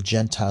isles, the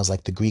Gentiles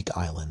like the Greek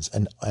islands,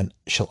 and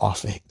shall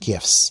offer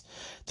gifts.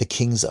 The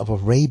kings of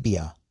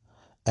Arabia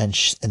and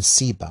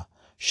Seba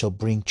shall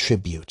bring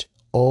tribute.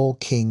 All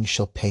kings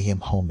shall pay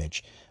him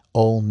homage.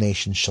 All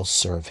nations shall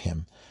serve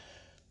him.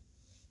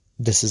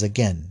 This is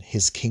again,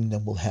 his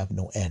kingdom will have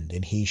no end,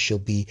 and he shall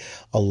be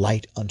a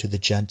light unto the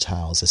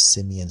Gentiles, as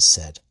Simeon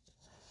said.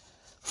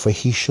 For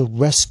he shall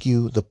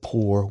rescue the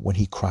poor when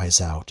he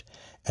cries out,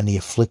 and the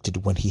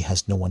afflicted when he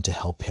has no one to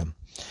help him.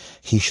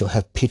 He shall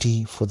have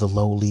pity for the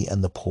lowly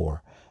and the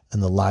poor,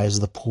 and the lives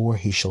of the poor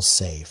he shall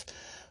save.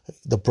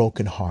 the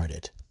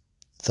brokenhearted,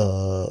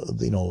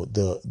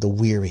 the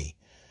weary,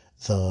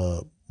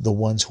 the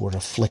ones who are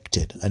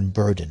afflicted and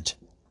burdened.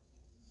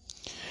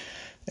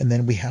 And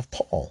then we have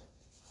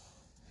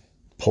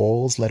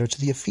Paul's letter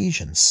to the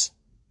Ephesians.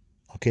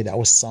 Okay, that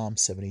was Psalm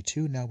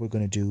 72. Now we're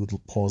going to do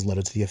Paul's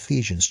letter to the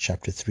Ephesians,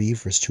 chapter 3,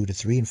 verse 2 to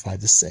 3 and 5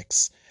 to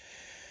 6.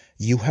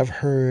 You have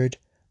heard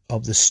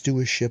of the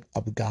stewardship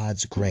of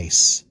God's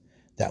grace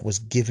that was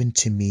given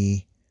to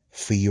me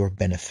for your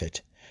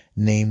benefit,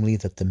 namely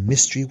that the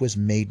mystery was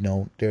made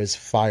known. There's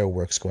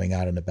fireworks going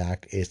out in the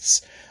back.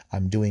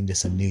 I'm doing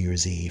this on New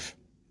Year's Eve,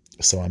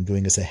 so I'm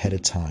doing this ahead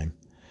of time.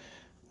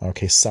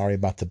 Okay, sorry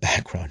about the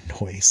background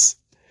noise.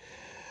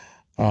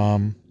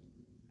 I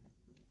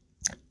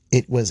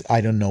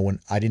didn't know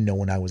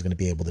when I was going to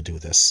be able to do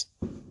this,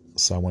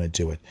 so I want to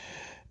do it.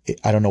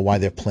 I don't know why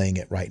they're playing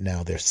it right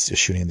now. They're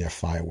shooting their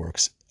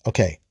fireworks.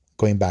 Okay,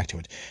 going back to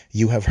it.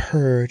 You have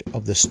heard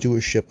of the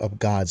stewardship of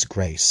God's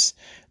grace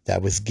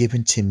that was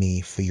given to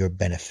me for your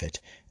benefit,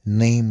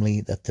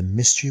 namely that the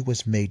mystery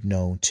was made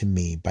known to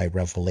me by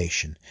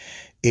revelation.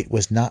 It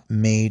was not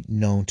made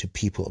known to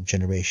people of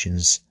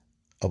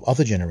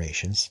other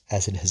generations,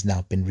 as it has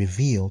now been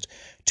revealed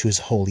to his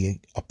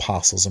holy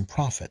apostles and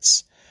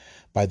prophets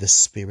by the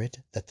Spirit,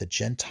 that the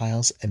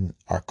Gentiles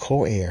are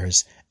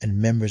co-heirs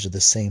and members of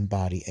the same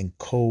body and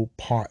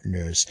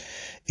co-partners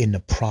in the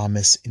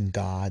promise in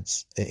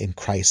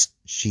Christ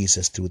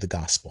Jesus through the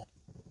gospel.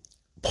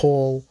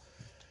 Paul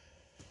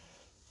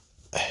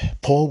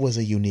was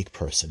a unique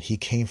person. He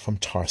came from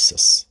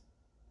Tarsus.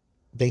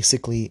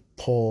 Basically,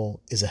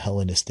 Paul is a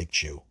Hellenistic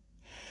Jew.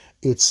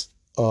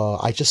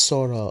 I just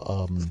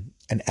saw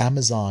an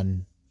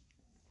Amazon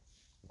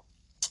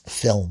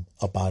film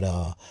about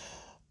an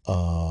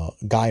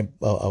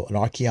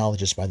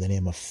archaeologist by the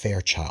name of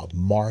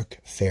Mark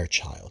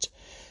Fairchild.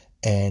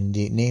 And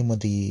the name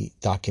of the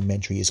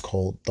documentary is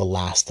called The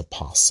Last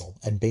Apostle.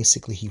 And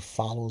basically he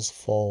follows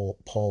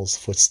Paul's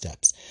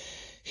footsteps.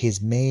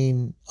 His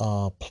main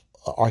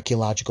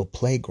archaeological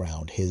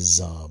playground,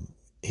 his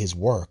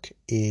work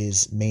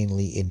is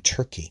mainly in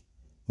Turkey,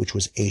 which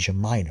was Asia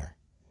Minor.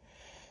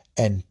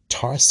 And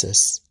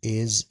Tarsus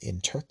is in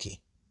Turkey.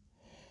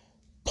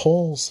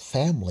 Paul's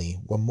family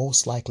were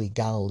most likely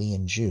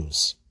Galilean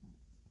Jews.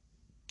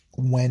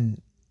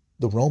 When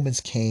the Romans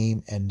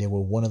came, and there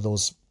were one of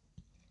those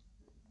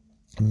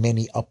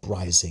many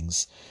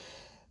uprisings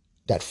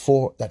that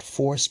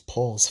forced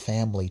Paul's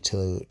family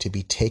to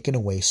be taken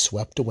away,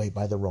 swept away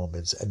by the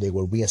Romans, and they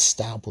were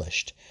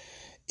reestablished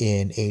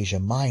in Asia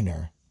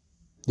Minor.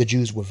 The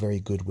Jews were very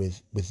good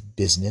with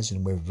business,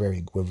 and were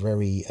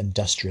very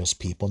industrious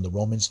people, and the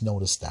Romans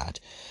noticed that.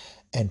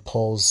 And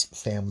Paul's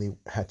family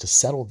had to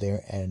settle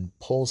there, and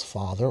Paul's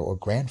father or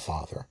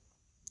grandfather,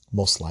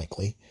 most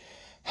likely,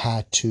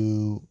 had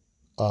to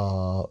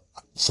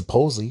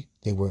supposedly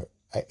they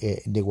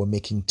were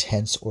making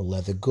tents or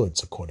leather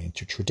goods according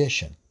to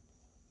tradition.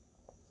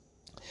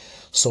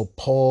 So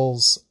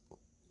Paul's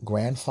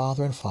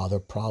grandfather and father,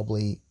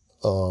 probably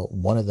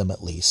one of them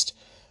at least,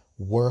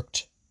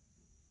 worked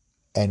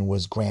and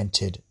was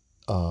granted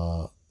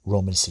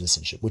Roman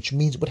citizenship, which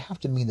would have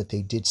to mean that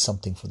they did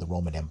something for the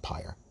Roman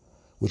Empire,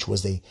 which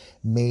was they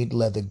made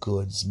leather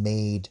goods,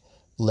 made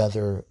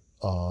leather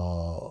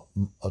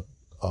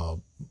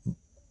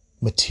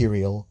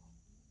material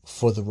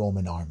for the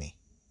Roman army,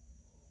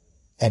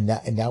 and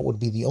that would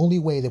be the only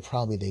way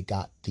that they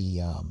got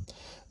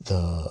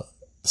the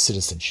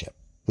citizenship,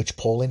 which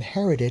Paul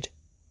inherited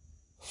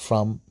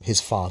from his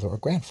father or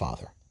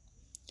grandfather.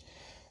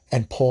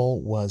 And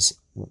Paul was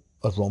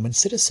a Roman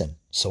citizen,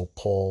 so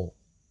Paul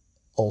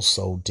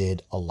also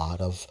did a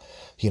lot of,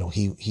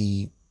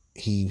 he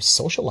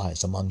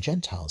socialized among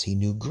Gentiles. He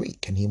knew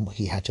Greek, and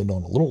he had to know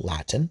a little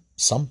Latin,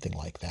 something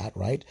like that,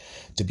 right,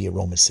 to be a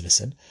Roman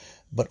citizen.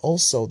 But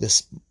also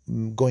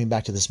going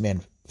back to this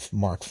man,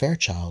 Mark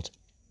Fairchild,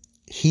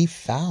 he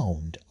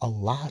found a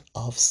lot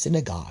of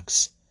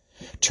synagogues.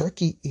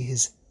 Turkey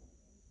is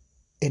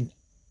an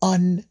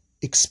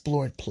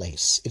unexplored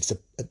place. It's the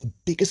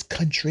biggest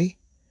country,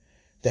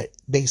 that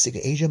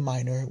basically Asia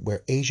Minor,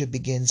 where Asia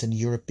begins and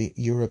Europe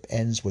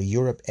ends, where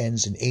Europe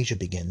ends and Asia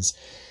begins.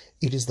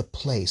 It is the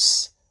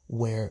place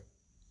where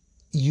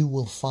you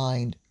will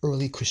find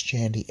early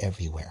Christianity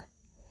everywhere.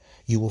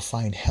 You will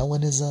find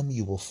Hellenism.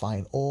 You will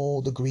find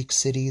all the Greek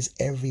cities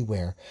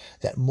everywhere,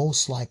 that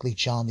most likely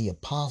John the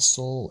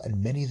Apostle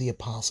and many of the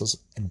apostles,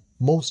 and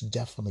most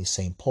definitely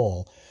St.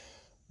 Paul,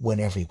 went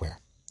everywhere.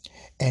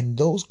 And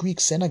those Greek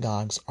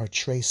synagogues are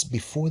traced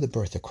before the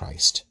birth of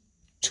Christ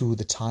to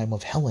the time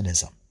of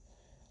Hellenism.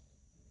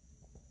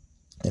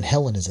 And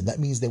Hellenism, that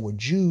means there were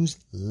Jews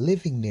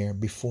living there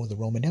before the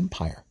Roman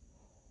Empire.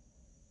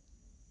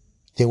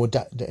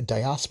 The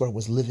diaspora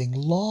was living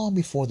long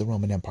before the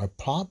Roman Empire,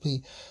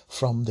 probably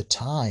from the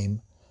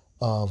time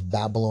of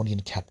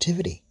Babylonian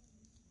captivity.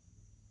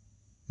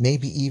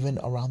 Maybe even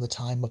around the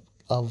time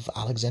of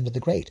Alexander the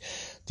Great.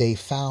 They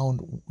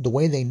found, the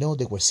way they know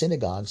there were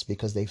synagogues,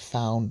 because they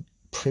found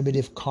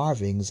primitive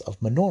carvings of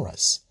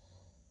menorahs.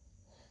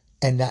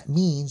 And that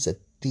means that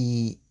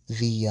the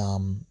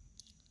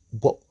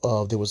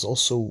there was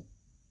also,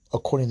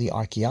 according to the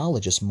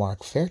archaeologist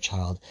Mark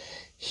Fairchild,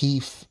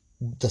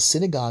 the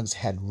synagogues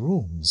had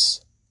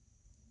rooms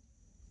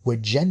where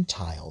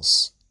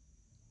Gentiles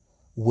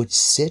would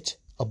sit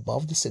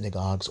above the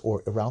synagogues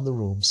or around the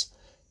rooms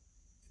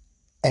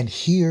and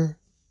hear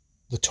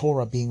the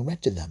Torah being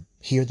read to them,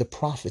 hear the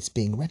prophets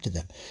being read to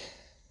them.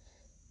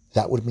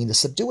 That would mean the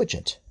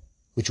Septuagint,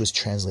 which was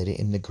translated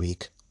in the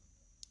Greek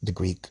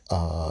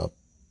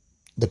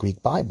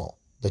Bible,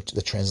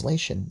 the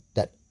translation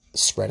that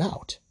spread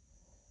out.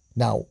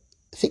 Now,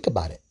 think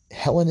about it.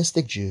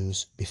 Hellenistic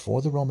Jews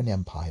before the Roman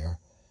Empire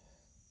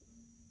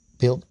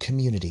built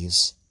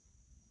communities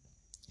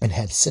and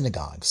had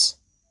synagogues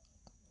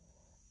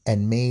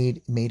and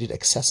made it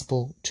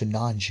accessible to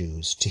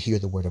non-Jews to hear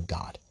the word of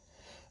God.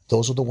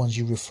 Those are the ones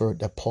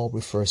that Paul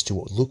refers to,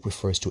 or Luke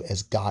refers to,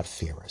 as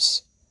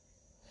God-fearers.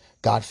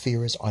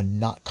 God-fearers are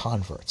not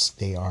converts.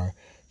 They are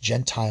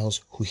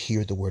Gentiles who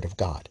hear the word of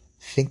God.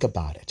 Think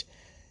about it.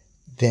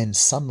 Then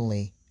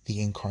suddenly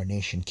the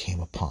incarnation came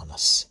upon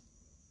us.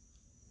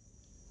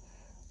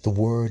 The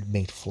Word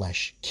made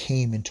flesh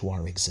came into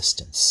our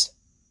existence.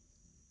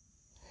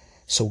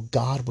 So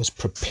God was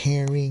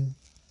preparing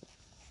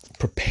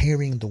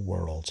the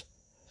world.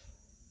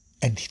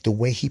 And the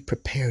way he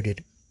prepared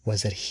it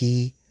was that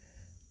he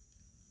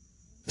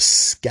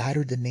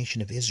scattered the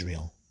nation of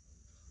Israel.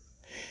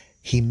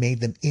 He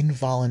made them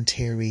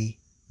involuntary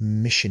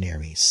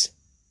missionaries.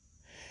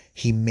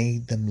 He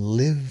made them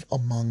live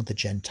among the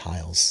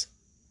Gentiles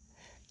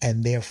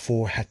and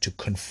therefore had to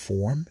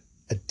conform,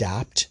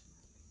 adapt.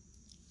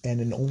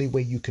 And the only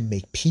way you can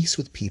make peace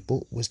with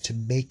people was to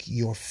make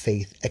your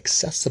faith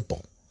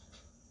accessible.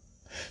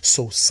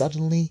 So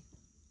suddenly,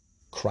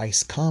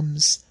 Christ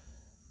comes,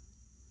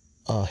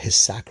 his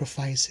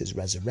sacrifice, his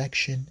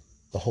resurrection,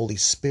 the Holy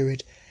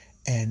Spirit,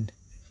 and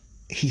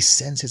he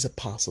sends his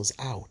apostles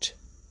out.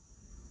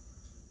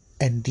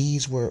 And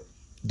these were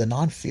the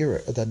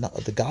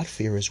the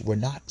God-fearers were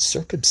not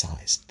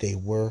circumcised. They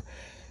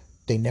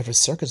never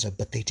circumcised,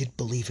 but they did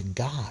believe in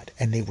God,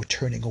 and they were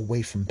turning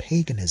away from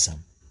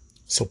paganism.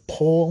 So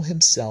Paul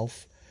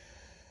himself,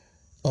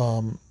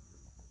 through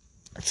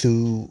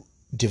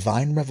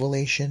divine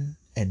revelation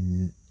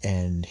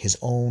and his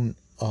own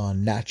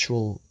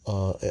natural,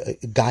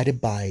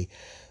 guided by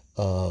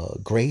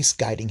grace,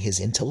 guiding his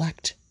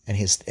intellect and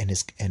his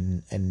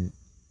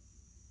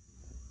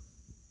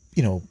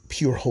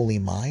pure holy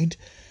mind,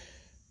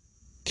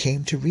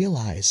 came to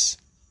realize,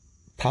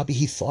 probably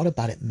he thought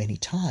about it many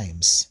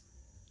times,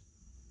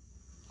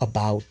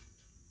 about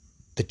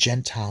the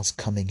Gentiles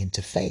coming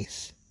into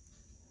faith.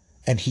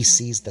 And he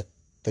sees that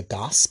the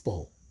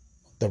gospel,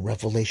 the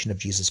revelation of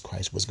Jesus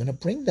Christ, was going to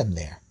bring them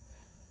there.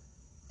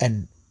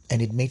 And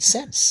it made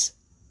sense.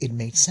 It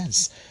made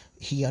sense.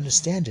 He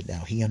understood it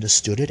now. He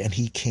understood it, and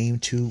he came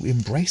to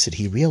embrace it.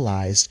 He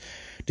realized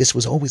this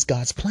was always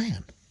God's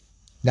plan.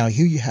 Now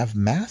here you have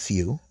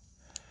Matthew.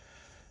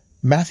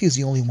 Matthew is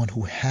the only one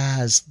who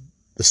has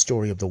the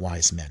story of the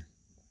wise men.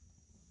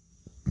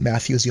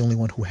 Matthew is the only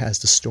one who has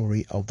the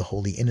story of the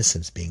holy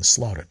innocents being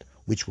slaughtered,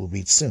 which we'll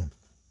read soon.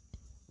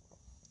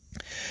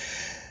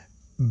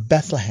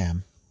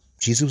 Bethlehem,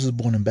 Jesus was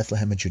born in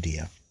Bethlehem of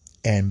Judea,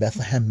 and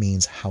Bethlehem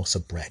means house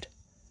of bread.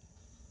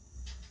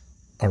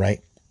 All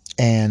right,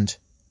 and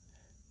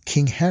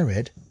King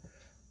Herod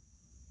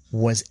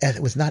was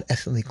not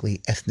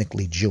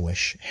ethnically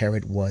Jewish.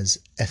 Herod was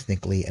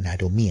ethnically an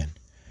Idumean,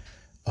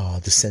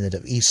 descendant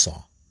of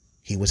Esau.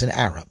 He was an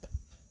Arab.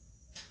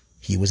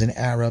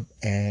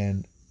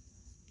 And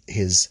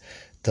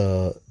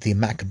the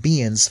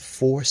Maccabees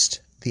forced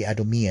the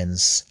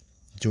Idumeans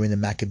during the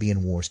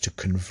Maccabean Wars to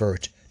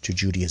convert to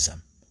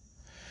Judaism.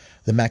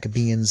 The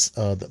Maccabees,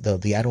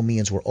 the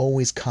Idumeans were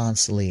always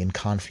constantly in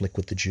conflict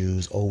with the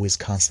Jews, always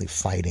constantly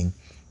fighting,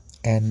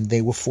 and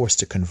they were forced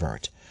to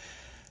convert.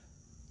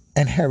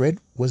 And Herod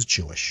was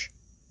Jewish,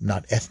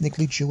 not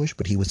ethnically Jewish,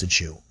 but he was a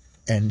Jew,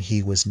 and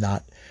he was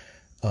not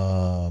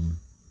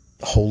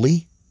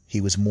holy. He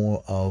was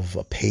more of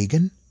a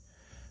pagan,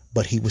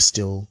 but he was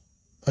still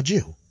a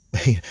Jew.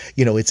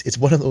 It's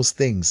one of those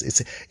things.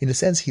 It's, in a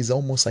sense, he's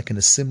almost like in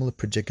a similar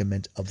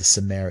predicament of the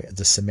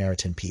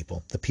Samaritan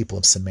people, the people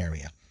of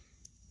Samaria.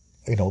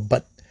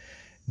 But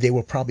they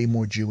were probably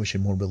more Jewish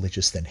and more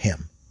religious than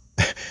him.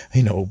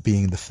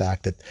 Being the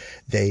fact that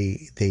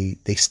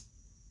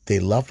they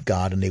loved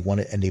God and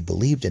they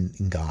believed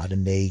in God,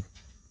 and they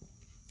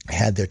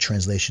had their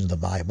translation of the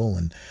Bible,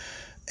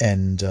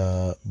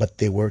 but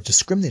they were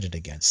discriminated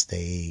against.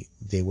 They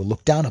were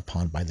looked down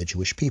upon by the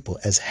Jewish people,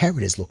 as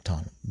Herod is looked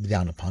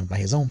down upon by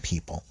his own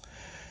people.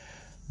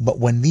 But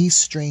when these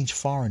strange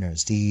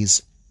foreigners,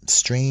 these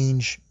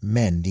strange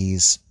men,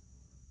 these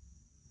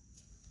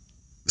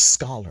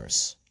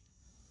scholars,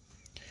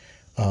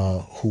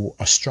 who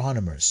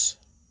astronomers,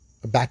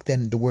 back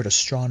then the word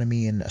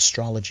astronomy and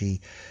astrology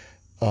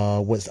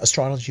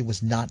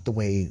was not the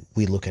way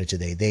we look at it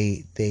today.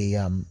 They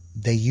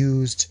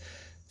used,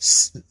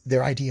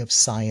 their idea of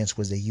science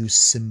was they used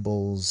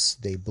symbols.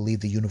 They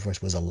believed the universe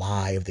was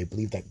alive. They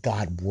believed that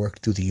God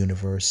worked through the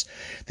universe.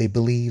 They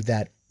believed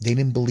that They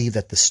didn't believe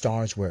that the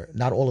stars were,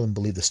 not all of them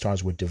believed the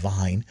stars were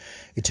divine.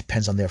 It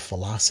depends on their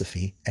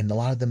philosophy. And a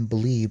lot of them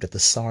believed that the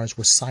stars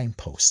were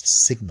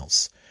signposts,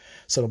 signals.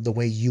 Sort of the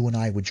way you and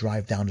I would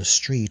drive down the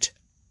street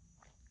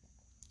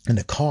in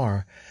a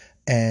car,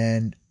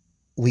 and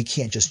we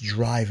can't just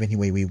drive any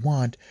way we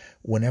want.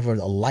 Whenever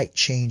a light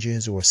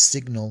changes or a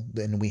signal,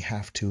 then we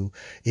have to,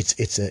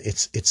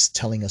 it's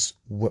telling us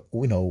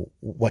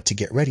what to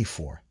get ready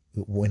for.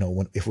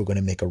 If we're going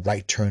to make a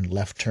right turn,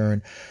 left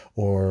turn,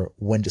 or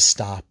when to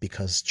stop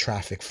because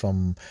traffic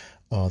from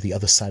the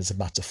other side is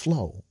about to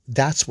flow.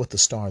 That's what the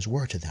stars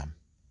were to them.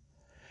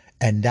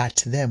 And that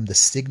to them, the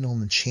signal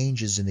and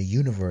changes in the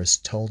universe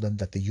told them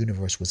that the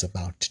universe was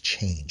about to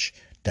change,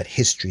 that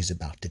history is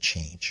about to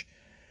change,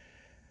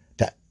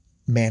 that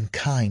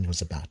mankind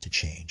was about to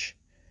change.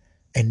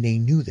 And they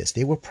knew this.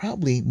 They were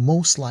probably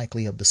most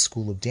likely of the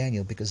school of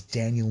Daniel, because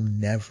Daniel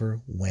never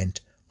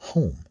went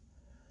home.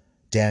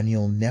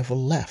 Daniel never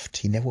left.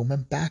 He never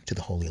went back to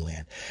the Holy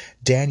Land.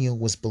 Daniel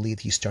was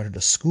believed he started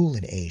a school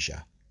in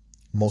Asia,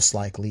 most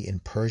likely in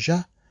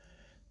Persia,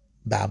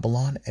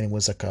 Babylon, and it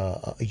was like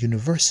a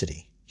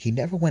university. He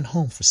never went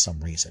home for some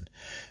reason,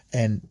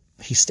 and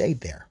he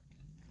stayed there.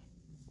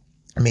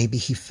 Maybe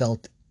he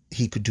felt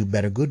he could do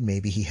better good.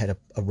 Maybe he had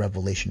a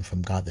revelation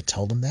from God that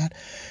told him that.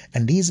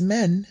 And these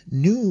men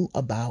knew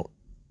about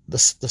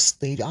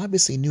they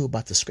obviously knew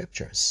about the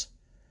scriptures.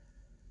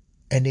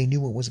 And they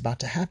knew what was about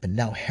to happen.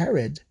 Now,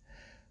 Herod,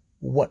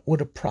 what would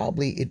have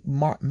probably,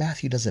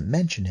 Matthew doesn't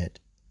mention it,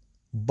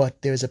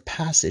 but there's a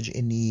passage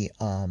in the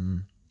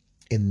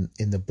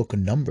book of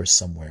Numbers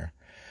somewhere.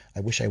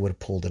 I wish I would have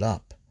pulled it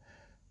up.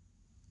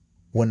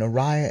 When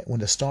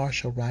the star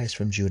shall rise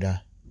from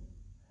Judah,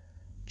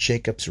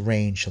 Jacob's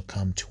reign shall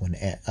come to an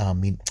end.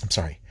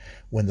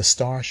 When the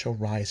star shall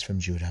rise from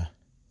Judah,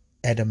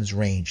 Edom's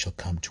reign shall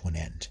come to an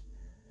end.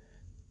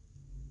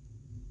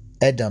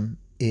 Edom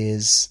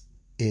is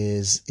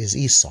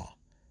Esau.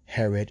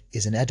 Herod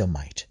is an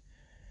Edomite.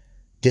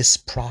 This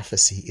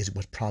prophecy is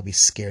what probably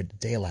scared the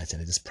daylights out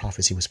of him. This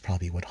prophecy was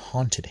probably what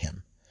haunted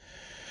him.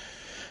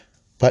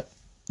 But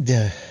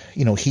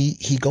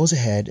he goes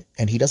ahead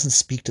and he doesn't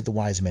speak to the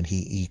wise men.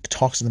 He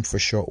talks to them for a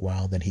short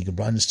while, then he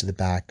runs to the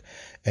back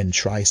and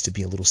tries to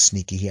be a little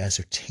sneaky. He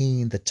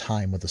ascertained the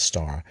time of the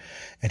star,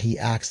 and he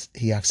asks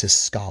his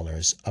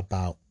scholars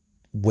about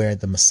where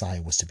the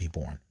Messiah was to be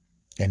born.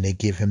 And they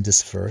give him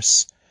this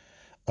verse.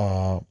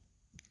 And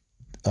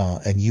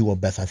you, O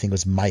Beth, I think it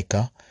was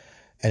Micah.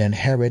 And then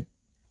Herod,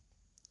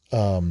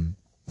 I'm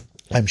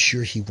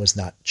sure he was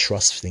not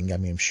trusting. I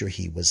mean, I'm sure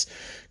he was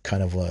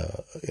kind of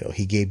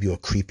he gave you a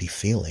creepy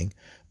feeling,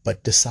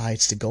 but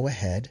decides to go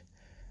ahead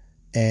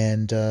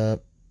and to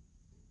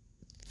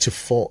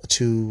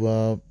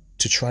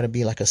try to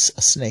be like a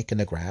snake in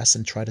the grass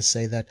and try to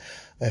say that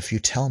if you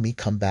tell me,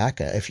 come back.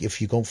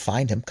 If you go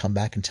find him, come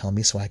back and tell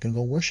me so I can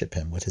go worship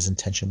him. What his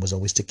intention was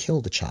always to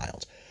kill the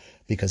child,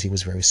 because he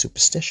was very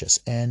superstitious.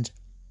 And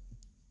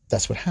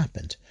that's what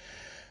happened.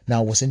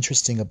 Now, what's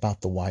interesting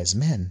about the wise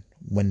men,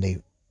 when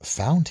they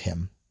found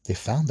him, they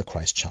found the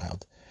Christ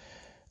child.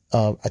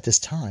 At this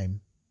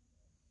time,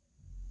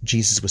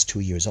 Jesus was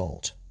 2 years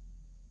old.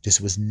 This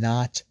was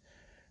not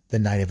the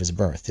night of his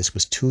birth. This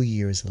was 2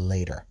 years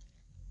later.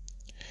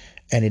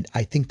 And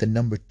I think the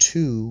number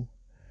 2,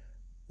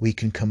 we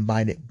can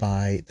combine it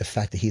by the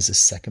fact that he's the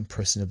second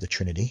person of the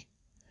Trinity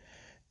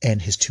and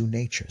his two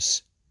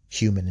natures,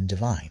 human and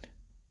divine.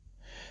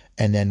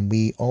 And then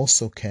we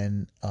also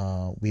can,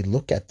 we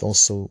look at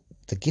also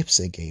the gifts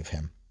they gave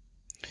him.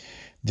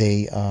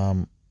 They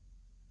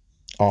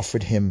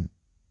offered him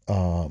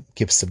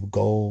gifts of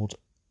gold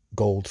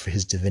for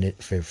his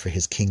divinity, for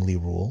his kingly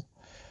rule,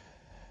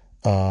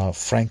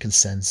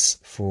 frankincense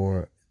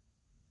for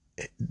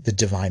the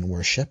divine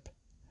worship,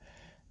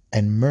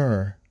 and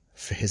myrrh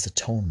for his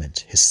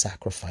atonement, his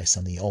sacrifice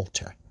on the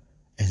altar,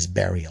 and his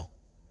burial,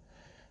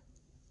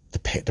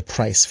 the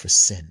price for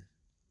sin.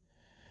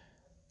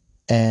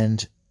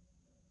 And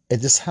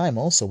at this time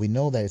also, we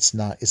know that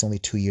it's only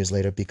 2 years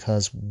later,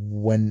 because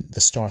when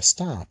the star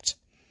stopped,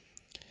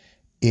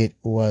 it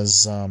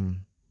was,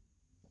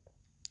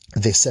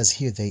 it says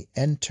here, they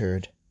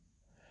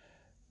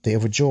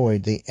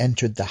overjoyed, they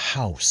entered the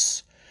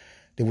house.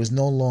 There was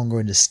no longer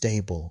in the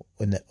stable,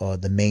 in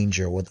the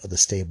manger or the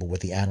stable where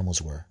the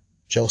animals were.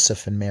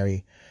 Joseph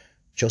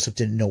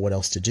didn't know what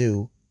else to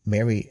do.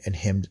 Mary and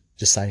him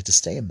decided to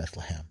stay in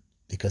Bethlehem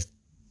because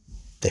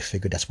they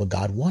figured that's what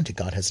God wanted.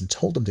 God hasn't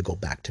told them to go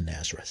back to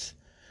Nazareth.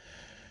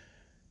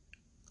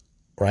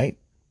 Right?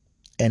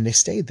 And they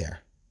stayed there.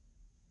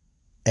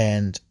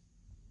 And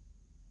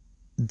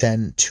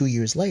then 2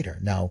 years later,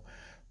 now,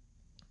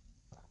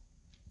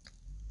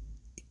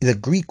 the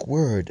Greek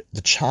word,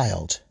 the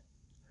child,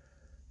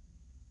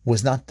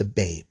 was not the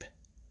babe.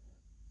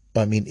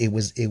 I mean, it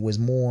was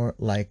more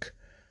like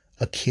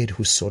a kid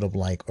who's sort of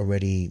like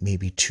already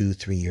maybe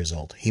 2-3 years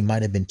old. He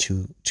might have been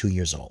two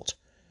years old.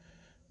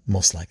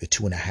 Most likely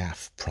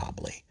 2.5,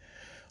 probably.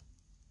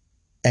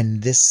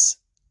 And this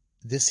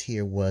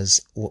here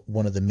was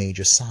one of the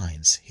major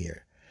signs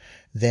here.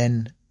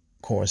 Then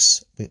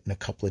course, in a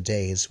couple of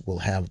days, we'll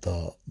have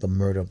the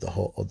murder of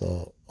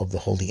the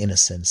holy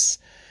innocents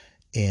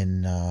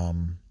in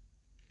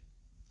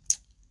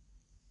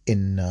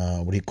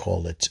what do you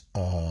call it?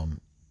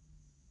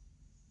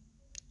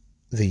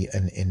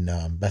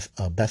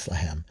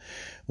 Bethlehem.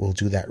 We'll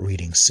do that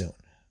reading soon.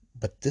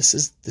 But this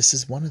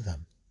is one of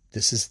them.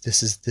 This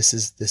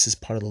is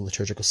part of the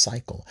liturgical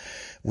cycle.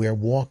 We are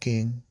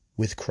walking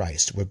with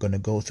Christ. We're going to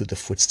go through the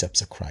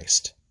footsteps of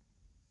Christ.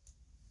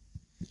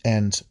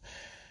 And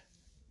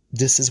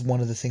this is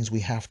one of the things we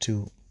have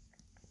to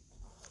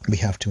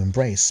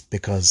embrace,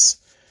 because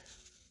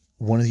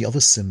one of the other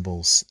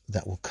symbols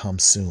that will come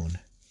soon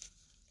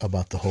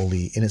about the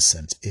Holy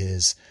Innocent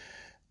is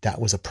that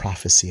was a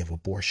prophecy of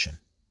abortion.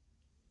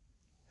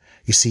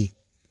 You see,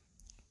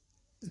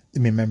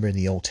 remember in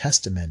the Old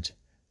Testament,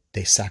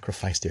 they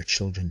sacrificed their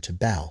children to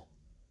Baal.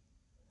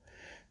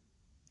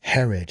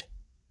 Herod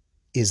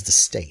is the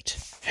state.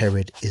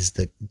 Herod is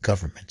the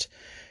government.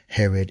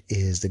 Herod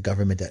is the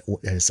government that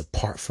is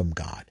apart from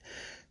God,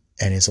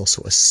 and is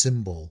also a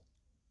symbol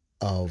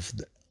of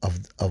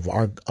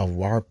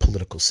our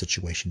political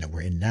situation that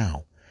we're in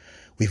now.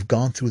 We've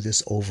gone through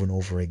this over and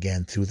over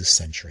again through the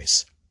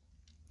centuries.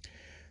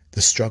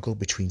 The struggle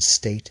between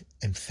state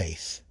and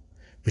faith,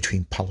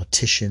 between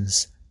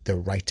politicians, their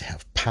right to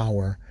have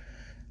power,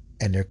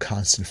 and their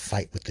constant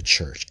fight with the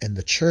church. And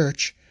the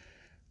church,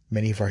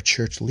 many of our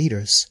church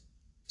leaders,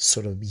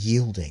 sort of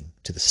yielding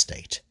to the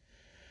state.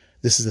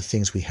 This is the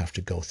things we have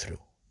to go through.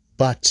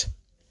 But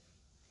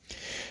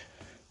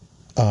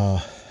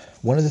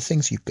one of the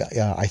things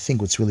I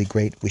think what's really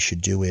great we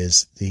should do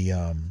is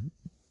the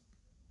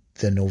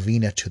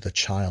novena to the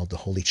child, the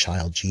Holy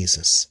Child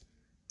Jesus.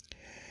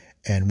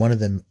 And one of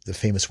them, the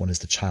famous one, is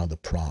the Child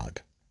of Prague.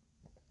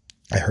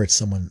 I heard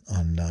someone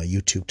on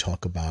YouTube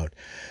talk about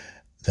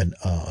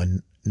a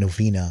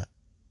novena,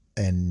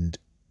 and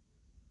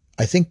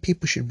I think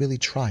people should really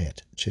try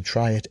it.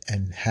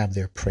 And have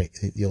their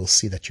you'll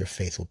see that your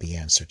faith will be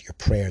answered. Your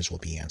prayers will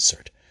be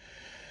answered.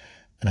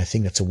 And I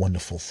think that's a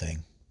wonderful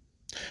thing.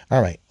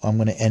 All right, I'm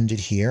going to end it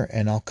here,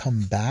 and I'll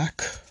come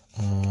back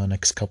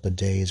next couple of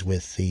days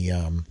with the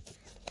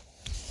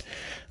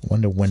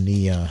wonder when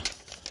the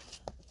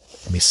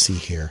let me see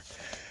here,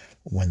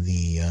 when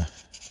the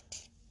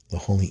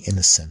Holy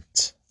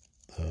Innocent,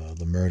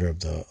 the murder of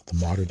the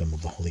martyrdom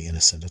of the Holy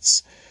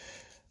Innocent.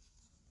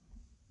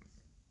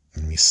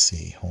 Let me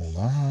see. Hold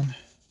on.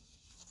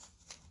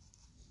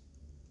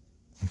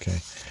 Okay.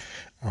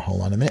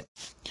 Hold on a minute.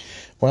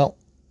 Well,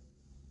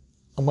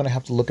 I'm going to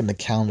have to look in the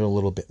calendar a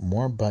little bit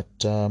more, but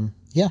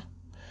yeah,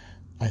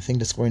 I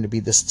think it's going to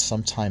be this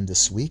sometime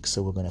this week,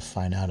 so we're going to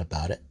find out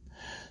about it.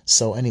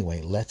 So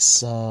anyway,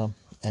 let's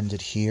end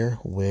it here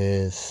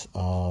with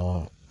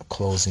a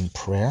closing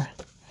prayer.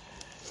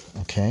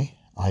 Okay.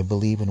 I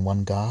believe in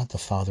one God, the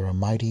Father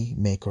Almighty,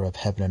 maker of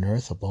heaven and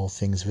earth, of all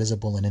things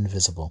visible and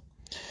invisible.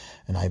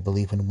 And I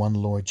believe in one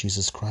Lord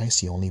Jesus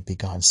Christ, the only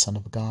begotten Son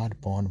of God,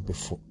 born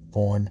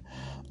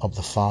of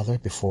the Father,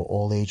 before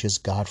all ages,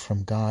 God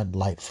from God,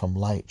 light from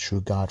light,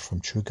 true God from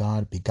true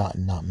God,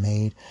 begotten, not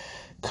made,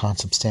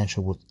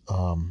 consubstantial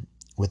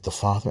with the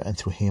Father, and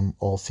through him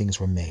all things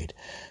were made.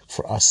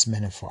 For us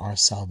men and for our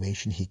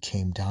salvation he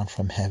came down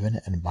from heaven,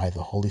 and by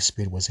the Holy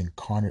Spirit was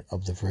incarnate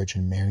of the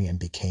Virgin Mary and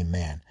became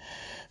man.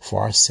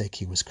 For our sake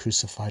he was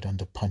crucified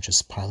under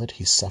Pontius Pilate.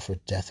 He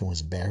suffered death and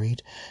was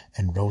buried,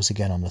 and rose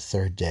again on the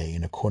third day,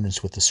 in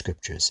accordance with the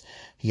Scriptures.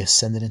 He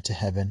ascended into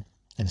heaven,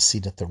 and is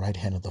seated at the right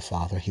hand of the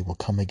Father. He will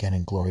come again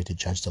in glory to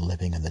judge the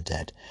living and the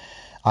dead.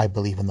 I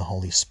believe in the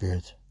Holy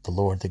Spirit, the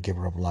Lord, the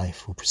giver of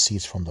life, who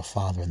proceeds from the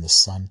Father and the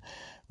Son.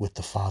 With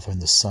the Father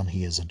and the Son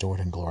he is adored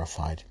and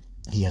glorified.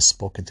 He has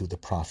spoken through the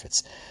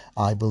prophets.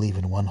 I believe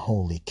in one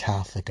holy,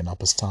 Catholic, and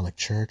Apostolic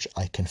Church.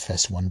 I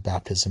confess one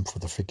baptism for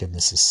the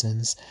forgiveness of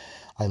sins.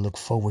 I look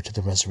forward to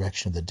the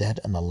resurrection of the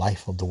dead and the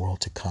life of the world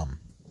to come.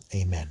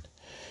 Amen.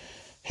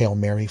 Hail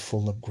Mary,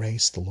 full of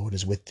grace, the Lord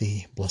is with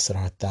thee. Blessed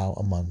art thou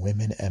among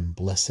women, and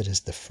blessed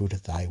is the fruit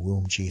of thy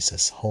womb,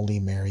 Jesus.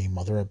 Holy Mary,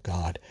 Mother of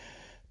God,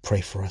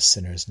 pray for us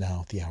sinners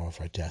now at the hour of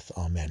our death.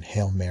 Amen.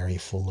 Hail Mary,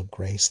 full of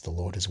grace, the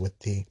Lord is with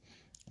thee.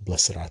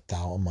 Blessed art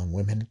thou among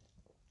women,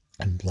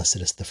 and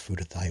blessed is the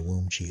fruit of thy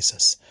womb,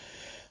 Jesus.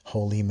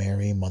 Holy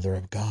Mary, Mother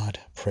of God,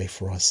 pray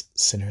for us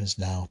sinners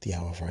now at the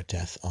hour of our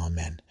death.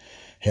 Amen.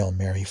 Hail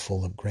Mary,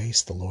 full of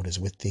grace, the Lord is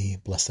with thee.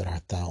 Blessed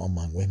art thou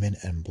among women,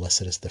 and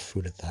blessed is the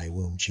fruit of thy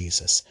womb,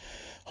 Jesus.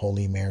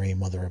 Holy Mary,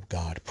 Mother of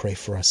God, pray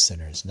for us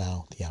sinners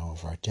now at the hour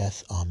of our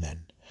death.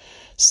 Amen.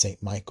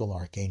 Saint Michael,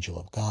 Archangel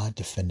of God,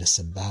 defend us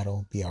in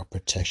battle. Be our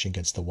protection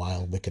against the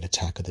wild, wicked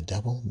attack of the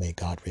devil. May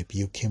God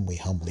rebuke him, we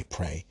humbly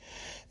pray.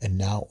 And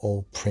now,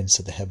 O Prince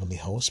of the heavenly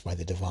host, by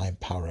the divine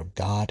power of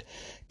God,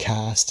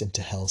 cast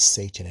into hell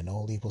Satan and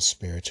all evil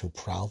spirits who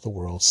prowl the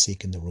world,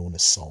 seeking the ruin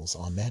of souls.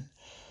 Amen.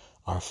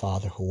 Our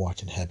Father, who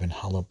art in heaven,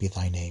 hallowed be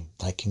thy name.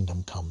 Thy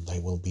kingdom come, thy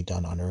will be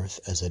done on earth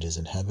as it is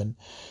in heaven.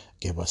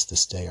 Give us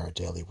this day our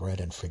daily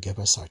bread, and forgive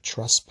us our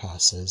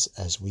trespasses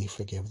as we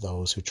forgive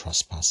those who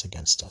trespass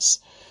against us.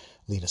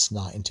 Lead us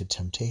not into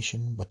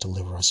temptation, but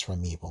deliver us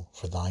from evil.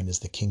 For thine is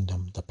the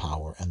kingdom, the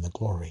power, and the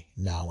glory,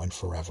 now and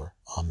forever.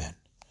 Amen.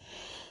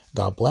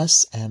 God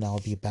bless, and I'll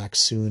be back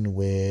soon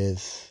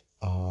with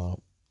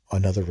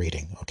another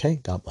reading. Okay?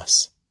 God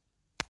bless.